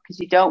account, because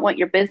you don't want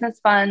your business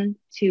fund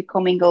to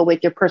commingle with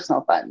your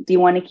personal funds.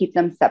 You want to keep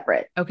them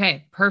separate.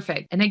 Okay,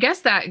 perfect. And I guess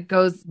that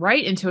goes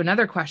right into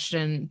another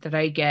question that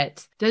I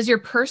get. Does your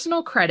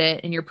personal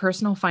credit and your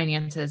personal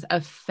finances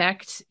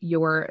affect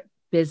your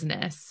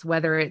business,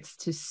 whether it's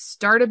to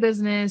start a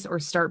business or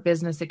start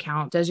business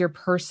account? Does your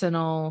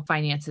personal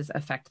finances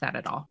affect that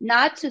at all?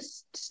 Not to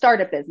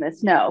start a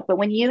business, no. But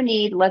when you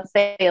need, let's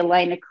say, a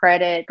line of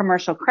credit,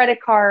 commercial credit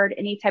card,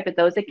 any type of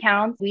those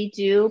accounts, we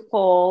do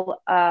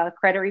pull a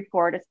credit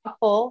report. It's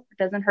full.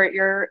 It doesn't hurt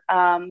your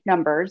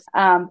numbers.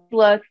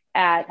 Look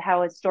at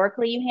how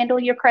historically you handle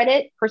your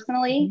credit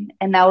personally,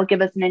 and that will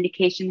give us an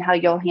indication how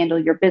you'll handle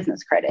your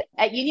business credit.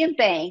 At Union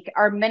Bank,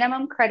 our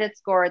minimum credit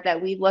score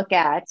that we look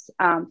at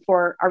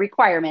for our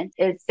requirement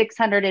is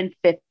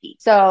 650.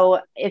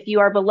 So if you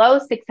are below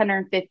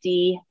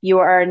 650, you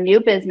are a new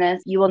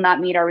business, you will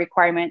not meet our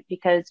requirement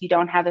because you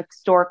don't have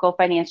historical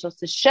financials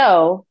to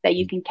show that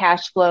you can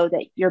cash flow,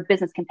 that your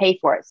business can pay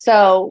for it.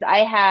 So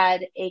I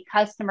had a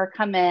customer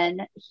come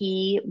in.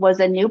 He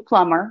was a new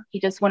plumber. He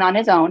just went on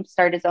his own,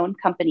 started his own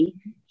company.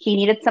 He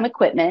needed some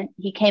equipment.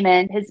 He came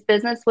in, his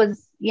business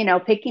was,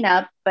 picking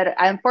up, but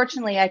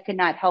unfortunately I could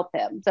not help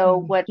him. So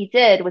what he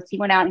did was he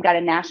went out and got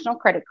a national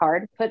credit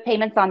card, put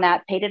payments on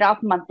that, paid it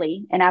off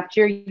monthly. And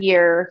after a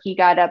year, he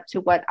got up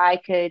to what I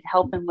could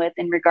help him with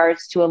in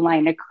regards to a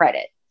line of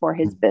credit for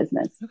his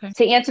business. Okay.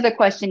 To answer the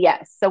question,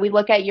 yes. So we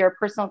look at your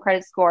personal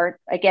credit score.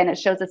 Again, it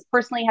shows us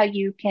personally how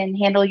you can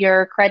handle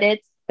your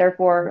credits.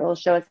 Therefore, it will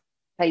show us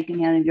how you can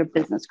handle your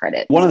business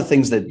credit. One of the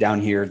things that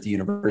down here at the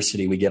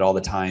university we get all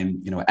the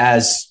time,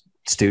 as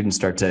students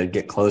start to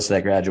get close to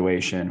that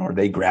graduation, or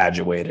they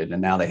graduated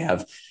and now they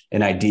have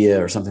an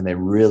idea or something they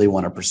really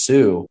want to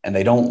pursue, and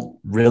they don't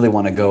really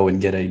want to go and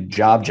get a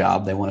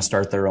job. They want to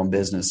start their own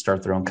business,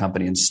 start their own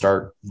company, and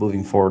start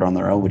moving forward on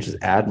their own, which is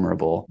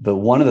admirable. But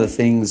one of the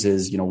things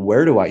is,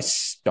 where do I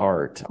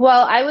start?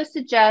 Well, I would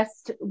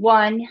suggest,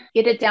 one,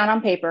 get it down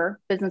on paper,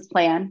 business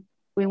plan.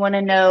 We want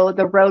to know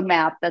the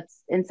roadmap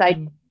that's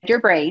inside your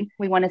brain.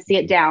 We want to see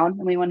it down,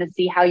 and we want to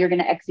see how you're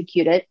going to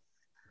execute it.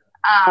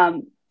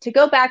 To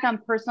go back on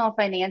personal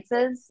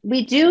finances,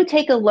 we do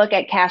take a look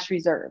at cash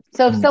reserves.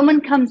 So if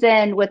someone comes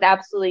in with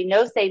absolutely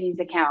no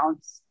savings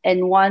accounts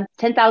and wants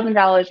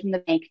 $10,000 from the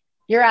bank,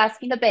 you're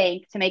asking the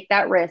bank to make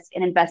that risk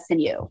and invest in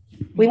you.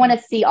 We want to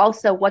see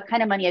also what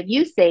kind of money have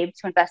you saved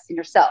to invest in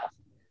yourself.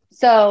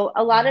 So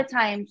a lot of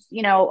times,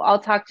 I'll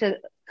talk to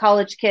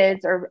college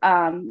kids or,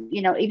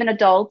 even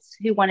adults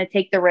who want to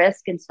take the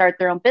risk and start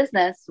their own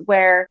business,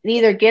 where they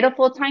either get a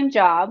full-time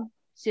job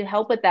to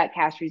help with that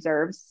cash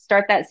reserves,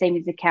 start that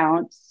savings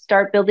account,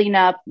 start building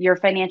up your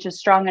financials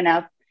strong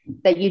enough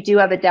that you do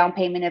have a down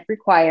payment if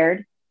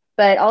required,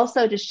 but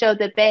also to show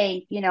the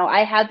bank,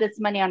 I have this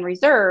money on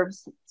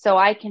reserves, so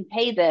I can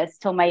pay this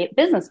till my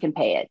business can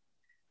pay it.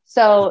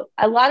 So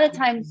a lot of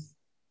times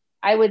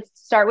I would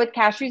start with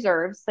cash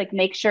reserves, like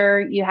make sure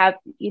you have,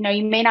 you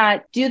may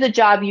not do the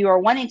job you are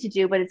wanting to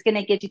do, but it's going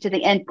to get you to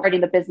the end part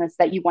of the business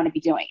that you want to be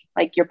doing,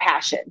 like your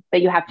passion,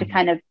 but you have to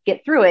kind of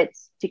get through it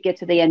to get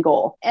to the end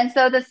goal. And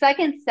so the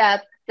second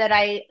step that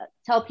I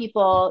tell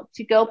people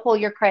to go pull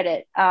your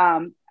credit,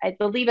 I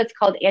believe it's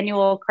called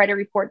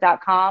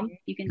annualcreditreport.com.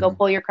 You can go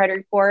pull your credit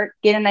report,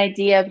 get an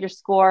idea of your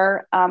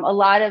score. A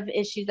lot of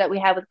issues that we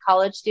have with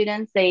college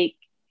students,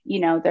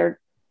 they're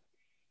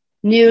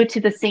new to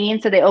the scene.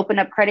 So they open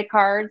up credit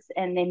cards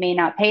and they may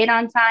not pay it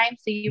on time.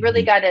 So you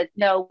really got to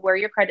know where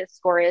your credit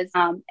score is,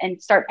 and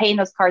start paying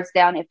those cards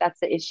down if that's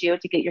the issue,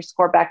 to get your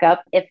score back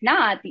up. If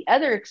not, the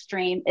other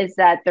extreme is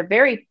that they're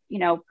very,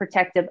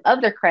 protective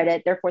of their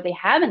credit. Therefore, they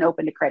haven't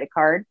opened a credit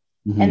card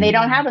and they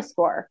don't have a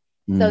score.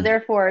 So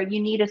therefore, you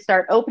need to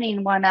start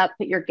opening one up,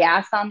 put your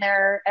gas on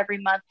there every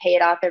month, pay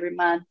it off every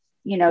month,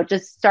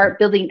 just start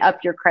building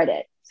up your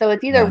credit. So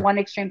it's either one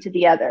extreme to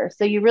the other.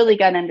 So you really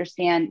got to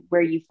understand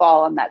where you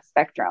fall on that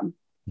spectrum.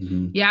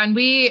 Yeah. And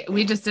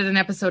we just did an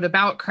episode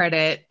about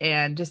credit,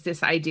 and just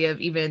this idea of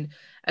even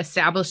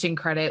establishing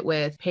credit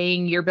with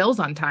paying your bills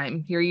on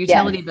time, your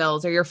utility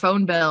bills or your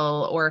phone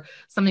bill or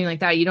something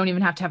like that. You don't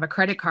even have to have a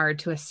credit card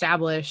to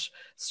establish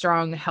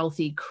strong,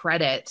 healthy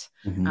credit.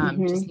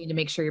 You just need to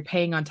make sure you're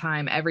paying on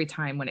time every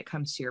time when it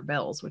comes to your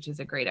bills, which is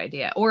a great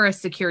idea. Or a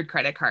secured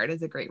credit card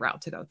is a great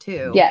route to go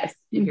too. Yes.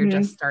 If you're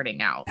just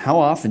starting out. How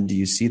often do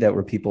you see that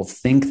where people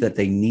think that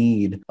they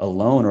need a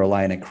loan or a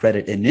line of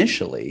credit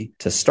initially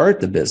to start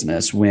the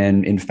business,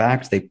 when in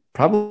fact they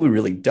probably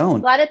really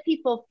don't? A lot of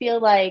people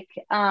feel like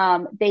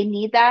they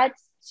need that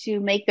to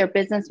make their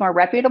business more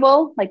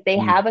reputable. Like they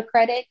have a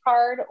credit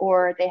card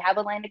or they have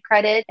a line of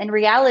credit. In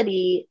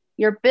reality,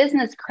 your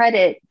business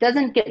credit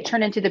doesn't get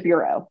turned into the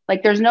bureau.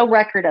 Like there's no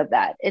record of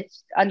that.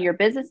 It's under your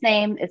business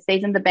name. It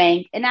stays in the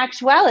bank. In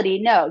actuality,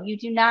 no, you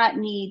do not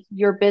need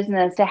your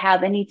business to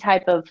have any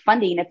type of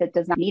funding if it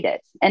does not need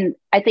it. And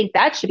I think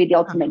that should be the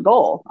ultimate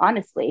goal,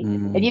 honestly.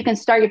 If you can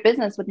start your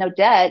business with no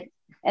debt,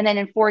 and then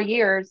in 4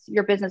 years,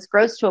 your business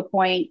grows to a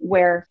point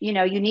where, you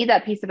need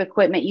that piece of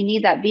equipment, you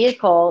need that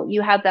vehicle,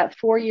 you have that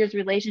 4 years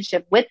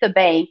relationship with the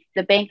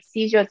bank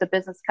sees you as a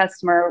business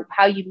customer,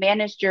 how you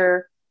managed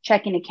your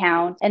checking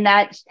account, and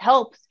that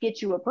helps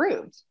get you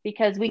approved,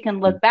 because we can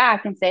look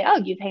back and say, oh,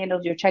 you've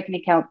handled your checking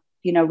account,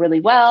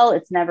 really well.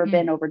 It's never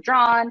been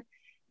overdrawn.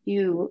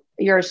 You're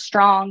a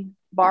strong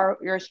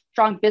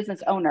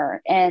business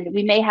owner. And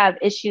we may have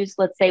issues,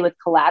 let's say, with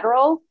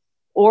collateral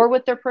or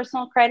with their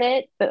personal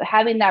credit, but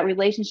having that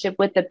relationship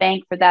with the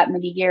bank for that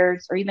many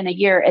years or even a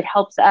year, it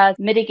helps us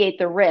mitigate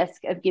the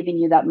risk of giving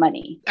you that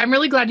money. I'm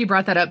really glad you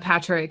brought that up,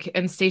 Patrick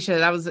and Stacia.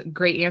 That was a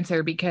great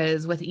answer,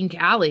 because with Ink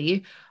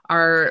Alley,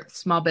 our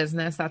small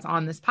business that's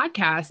on this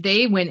podcast,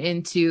 they went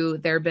into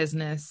their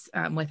business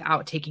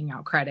without taking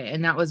out credit.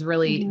 And that was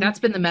really, that's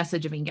been the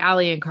message of Ink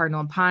Alley and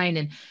Cardinal and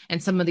Pine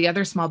and some of the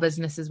other small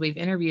businesses we've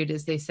interviewed,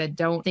 is they said,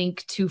 don't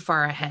think too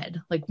far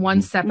ahead, like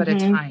one step at a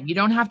time. You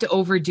don't have to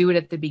overdo it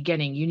at the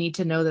beginning. You need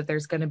to know that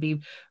there's going to be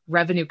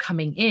revenue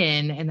coming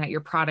in and that your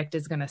product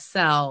is going to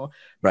sell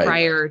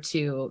prior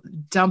to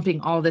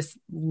dumping all this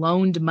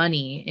loaned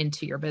money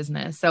into your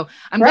business. So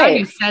I'm glad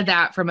you said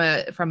that from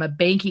a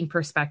banking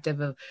perspective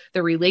of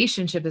the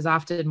relationship is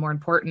often more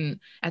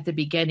important at the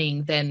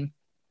beginning than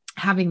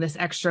having this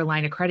extra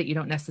line of credit you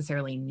don't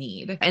necessarily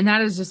need. And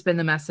that has just been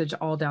the message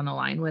all down the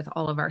line with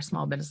all of our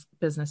small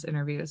business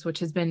interviews, which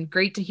has been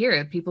great to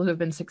hear. People who have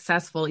been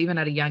successful, even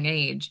at a young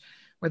age,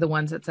 were the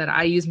ones that said,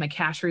 I use my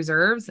cash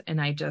reserves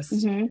and I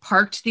just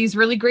parked these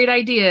really great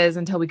ideas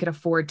until we could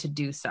afford to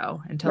do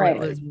so, until it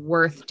was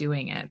worth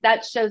doing it.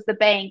 That shows the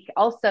bank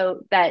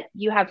also that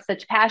you have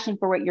such passion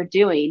for what you're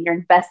doing. You're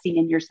investing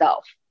in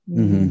yourself.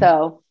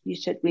 So we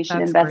should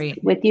invest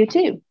with you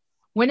too.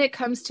 When it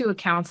comes to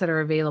accounts that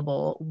are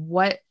available,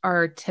 what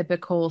are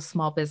typical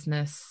small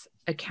business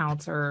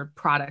accounts or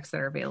products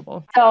that are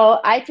available? So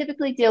I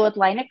typically deal with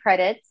line of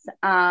credits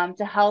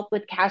to help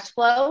with cash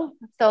flow.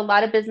 So a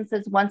lot of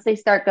businesses, once they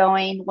start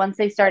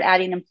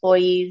adding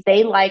employees,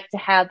 they like to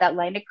have that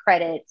line of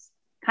credit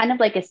kind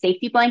of like a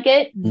safety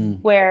blanket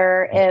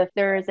where if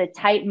there's a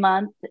tight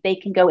month, they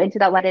can go into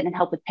that line and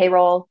help with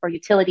payroll or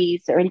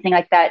utilities or anything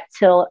like that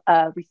till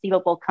a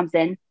receivable comes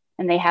in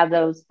and they have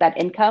that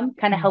income.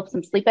 Kind of helps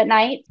them sleep at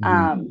night,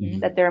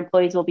 that their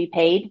employees will be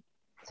paid.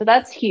 So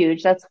that's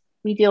huge.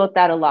 We deal with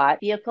that a lot.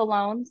 Vehicle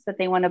loans that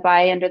they want to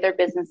buy under their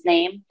business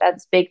name.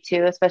 That's big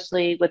too,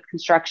 especially with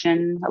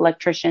construction,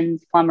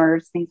 electricians,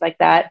 plumbers, things like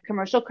that.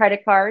 Commercial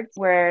credit cards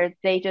where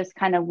they just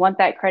kind of want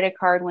that credit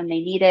card when they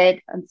need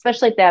it,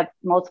 especially if they have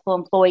multiple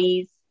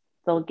employees.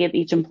 They'll give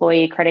each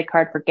employee a credit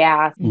card for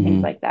gas and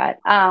things like that.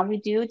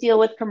 We do deal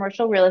with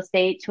commercial real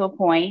estate to a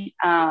point.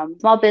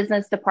 Small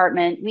business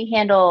department, we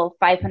handle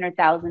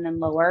 500,000 and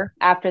lower.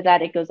 After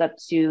that, it goes up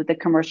to the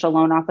commercial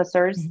loan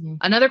officers.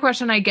 Another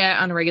question I get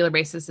on a regular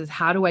basis is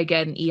how do I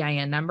get an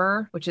EIN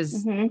number, which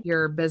is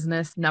your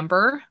business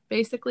number,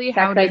 basically?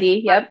 Tax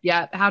ID, yep.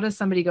 Yeah. How does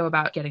somebody go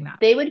about getting that?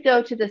 They would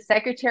go to the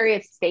Secretary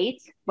of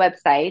State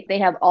website. They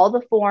have all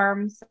the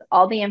forms,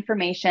 all the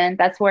information.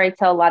 That's where I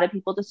tell a lot of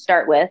people to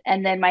start with.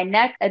 And then my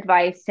next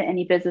advice to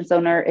any business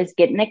owner is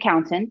get an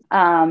accountant.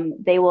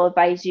 They will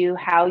advise you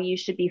how you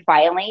should be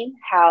filing,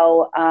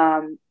 how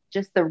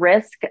just the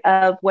risk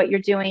of what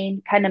you're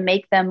doing, kind of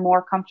make them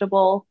more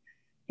comfortable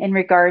in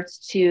regards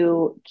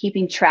to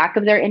keeping track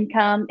of their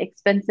income,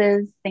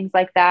 expenses, things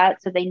like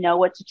that. So they know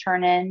what to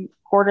turn in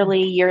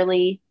quarterly,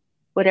 yearly,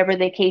 whatever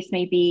the case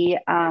may be,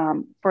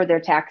 for their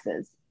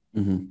taxes.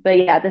 But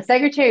yeah, the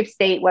Secretary of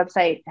State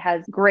website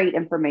has great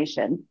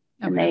information.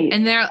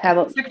 And their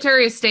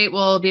Secretary of State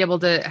will be able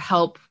to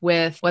help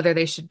with whether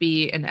they should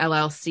be an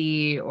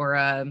LLC or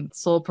a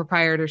sole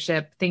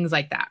proprietorship, things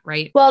like that,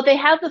 right? Well, they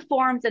have the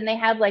forms and they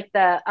have like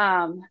the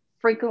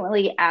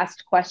frequently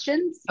asked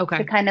questions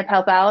to kind of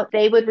help out.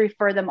 They would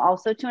refer them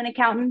also to an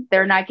accountant.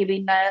 They're not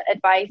giving the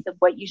advice of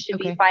what you should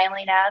be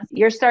filing as.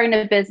 You're starting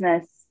a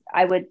business,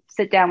 I would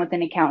sit down with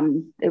an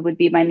accountant. It would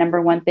be my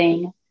number one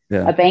thing.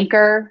 A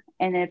banker,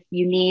 and if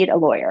you need a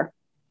lawyer.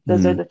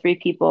 Those are the three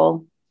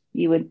people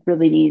you would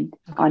really need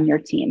on your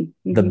team.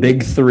 The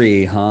big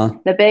three, huh?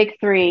 The big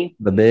three.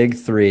 The big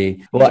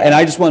three. Well, and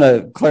I just want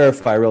to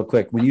clarify real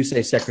quick. When you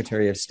say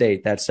Secretary of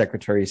State, that's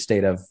Secretary of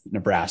State of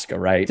Nebraska,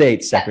 right?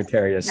 State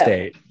Secretary of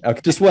State.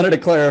 Okay. Just wanted to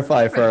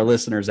clarify for our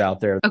listeners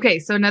out there. Okay.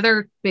 So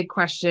another big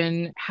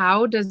question,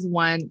 how does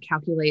one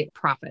calculate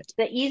profit?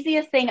 The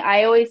easiest thing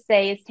I always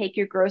say is take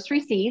your gross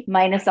receipts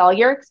minus all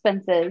your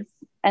expenses,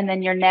 and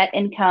then your net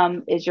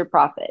income is your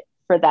profit.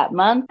 For that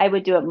month, I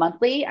would do it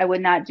monthly. I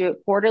would not do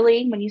it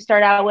quarterly when you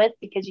start out with,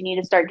 because you need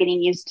to start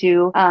getting used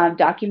to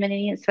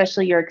documenting,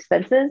 especially your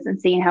expenses,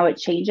 and seeing how it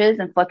changes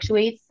and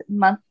fluctuates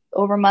month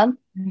over month.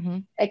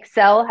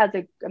 Excel has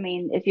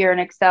if you're in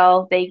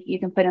Excel, you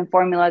can put in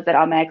formulas that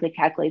automatically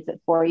calculates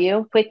it for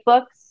you.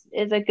 QuickBooks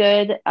is a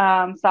good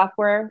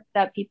software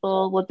that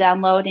people will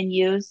download and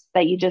use,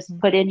 that you just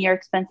put in your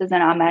expenses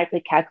and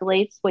automatically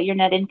calculates what your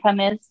net income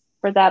is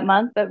for that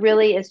month. But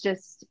really, it's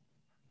just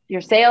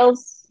your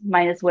sales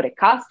minus what it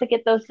costs to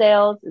get those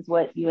sales is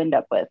what you end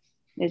up with,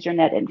 is your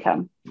net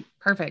income.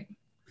 Perfect.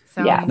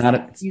 So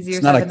yeah,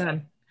 easier said than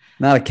done.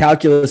 Not a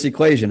calculus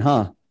equation,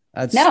 huh?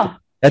 No.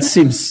 That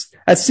seems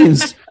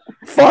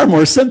far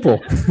more simple.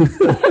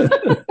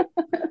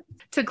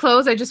 To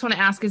close, I just want to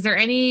ask, is there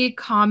any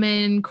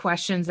common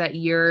questions that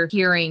you're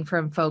hearing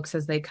from folks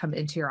as they come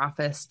into your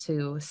office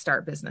to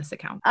start business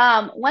accounts?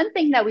 One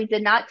thing that we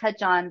did not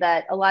touch on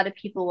that a lot of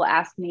people will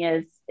ask me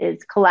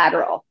is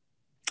collateral.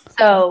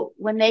 So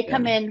when they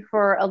come in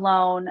for a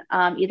loan,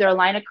 either a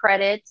line of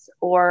credit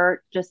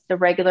or just the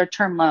regular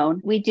term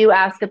loan, we do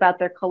ask about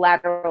their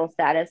collateral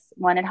status.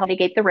 One, it helps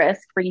mitigate the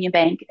risk for Union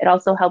Bank. It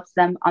also helps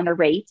them on the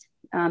rate.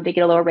 They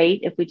get a lower rate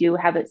if we do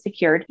have it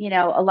secured.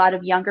 A lot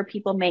of younger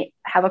people may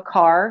have a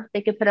car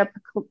they could put up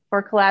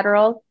for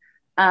collateral.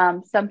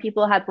 Some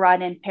people have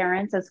brought in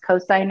parents as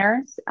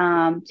co-signers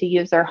to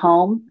use their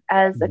home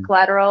as a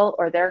collateral,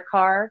 or their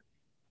car,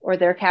 or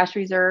their cash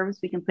reserves.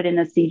 We can put in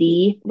a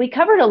CD. We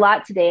covered a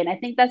lot today, and I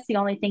think that's the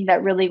only thing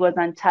that really was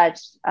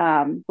untouched,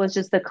 was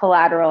just the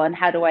collateral and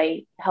how do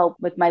I help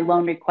with my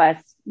loan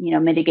requests,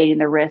 mitigating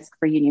the risk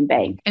for Union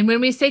Bank. And when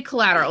we say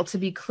collateral, to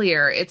be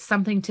clear, it's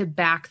something to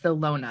back the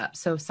loan up.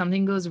 So if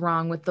something goes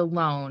wrong with the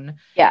loan,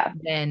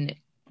 then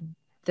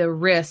the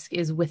risk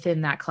is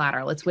within that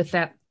collateral. It's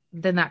within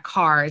that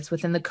car. It's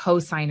within the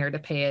co-signer to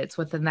pay it. It's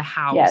within the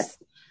house,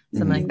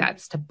 something like that.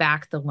 It's to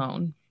back the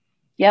loan.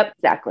 Yep,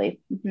 exactly.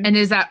 And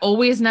is that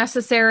always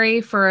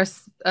necessary for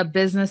a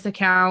business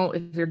account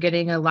if you're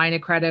getting a line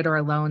of credit or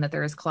a loan that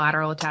there is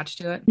collateral attached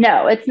to it?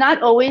 No, it's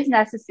not always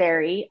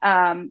necessary.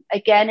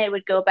 Again, it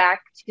would go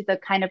back to the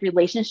kind of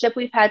relationship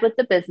we've had with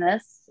the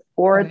business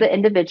or the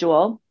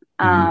individual.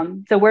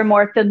 So we're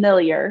more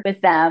familiar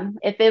with them.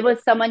 If it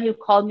was someone who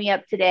called me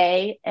up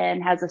today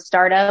and has a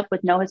startup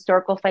with no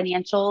historical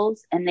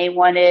financials and they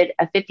wanted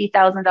a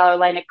 $50,000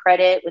 line of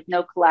credit with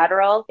no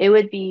collateral, it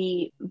would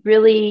be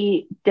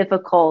really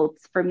difficult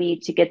for me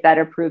to get that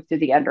approved through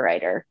the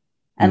underwriter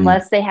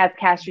unless they have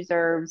cash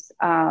reserves,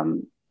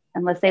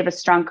 unless they have a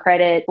strong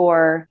credit,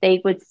 or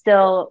they would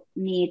still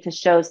need to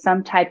show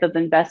some type of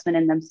investment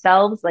in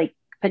themselves, like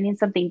putting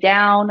something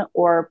down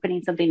or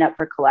putting something up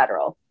for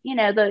collateral. You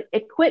know, the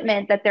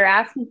equipment that they're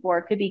asking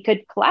for could be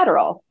good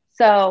collateral.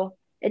 So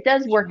it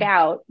does work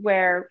out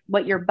where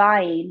what you're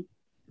buying,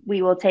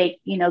 we will take,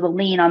 you know, the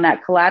lien on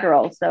that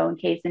collateral. So in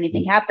case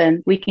anything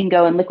happens, we can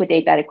go and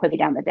liquidate that equipment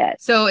down the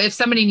debt. So if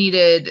somebody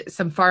needed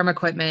some farm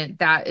equipment,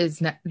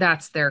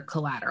 that's their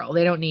collateral.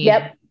 They don't need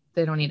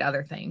They don't need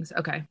other things.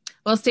 Okay.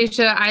 Well,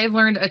 Stacia, I've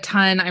learned a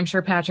ton. I'm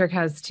sure Patrick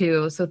has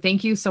too. So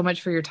thank you so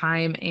much for your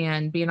time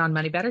and being on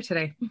Money Better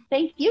today.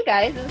 Thank you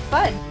guys. It was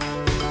fun.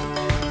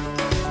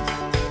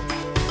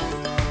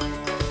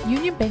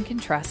 Union Bank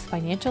and Trust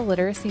financial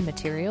literacy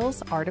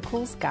materials,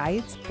 articles,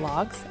 guides,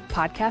 blogs,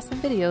 podcasts,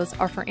 and videos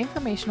are for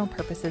informational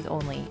purposes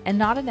only and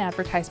not an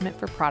advertisement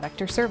for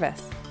product or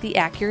service. The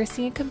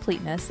accuracy and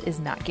completeness is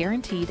not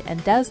guaranteed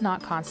and does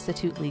not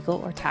constitute legal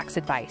or tax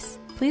advice.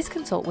 Please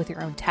consult with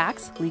your own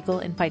tax, legal,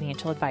 and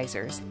financial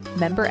advisors.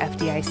 Member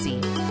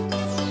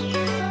FDIC.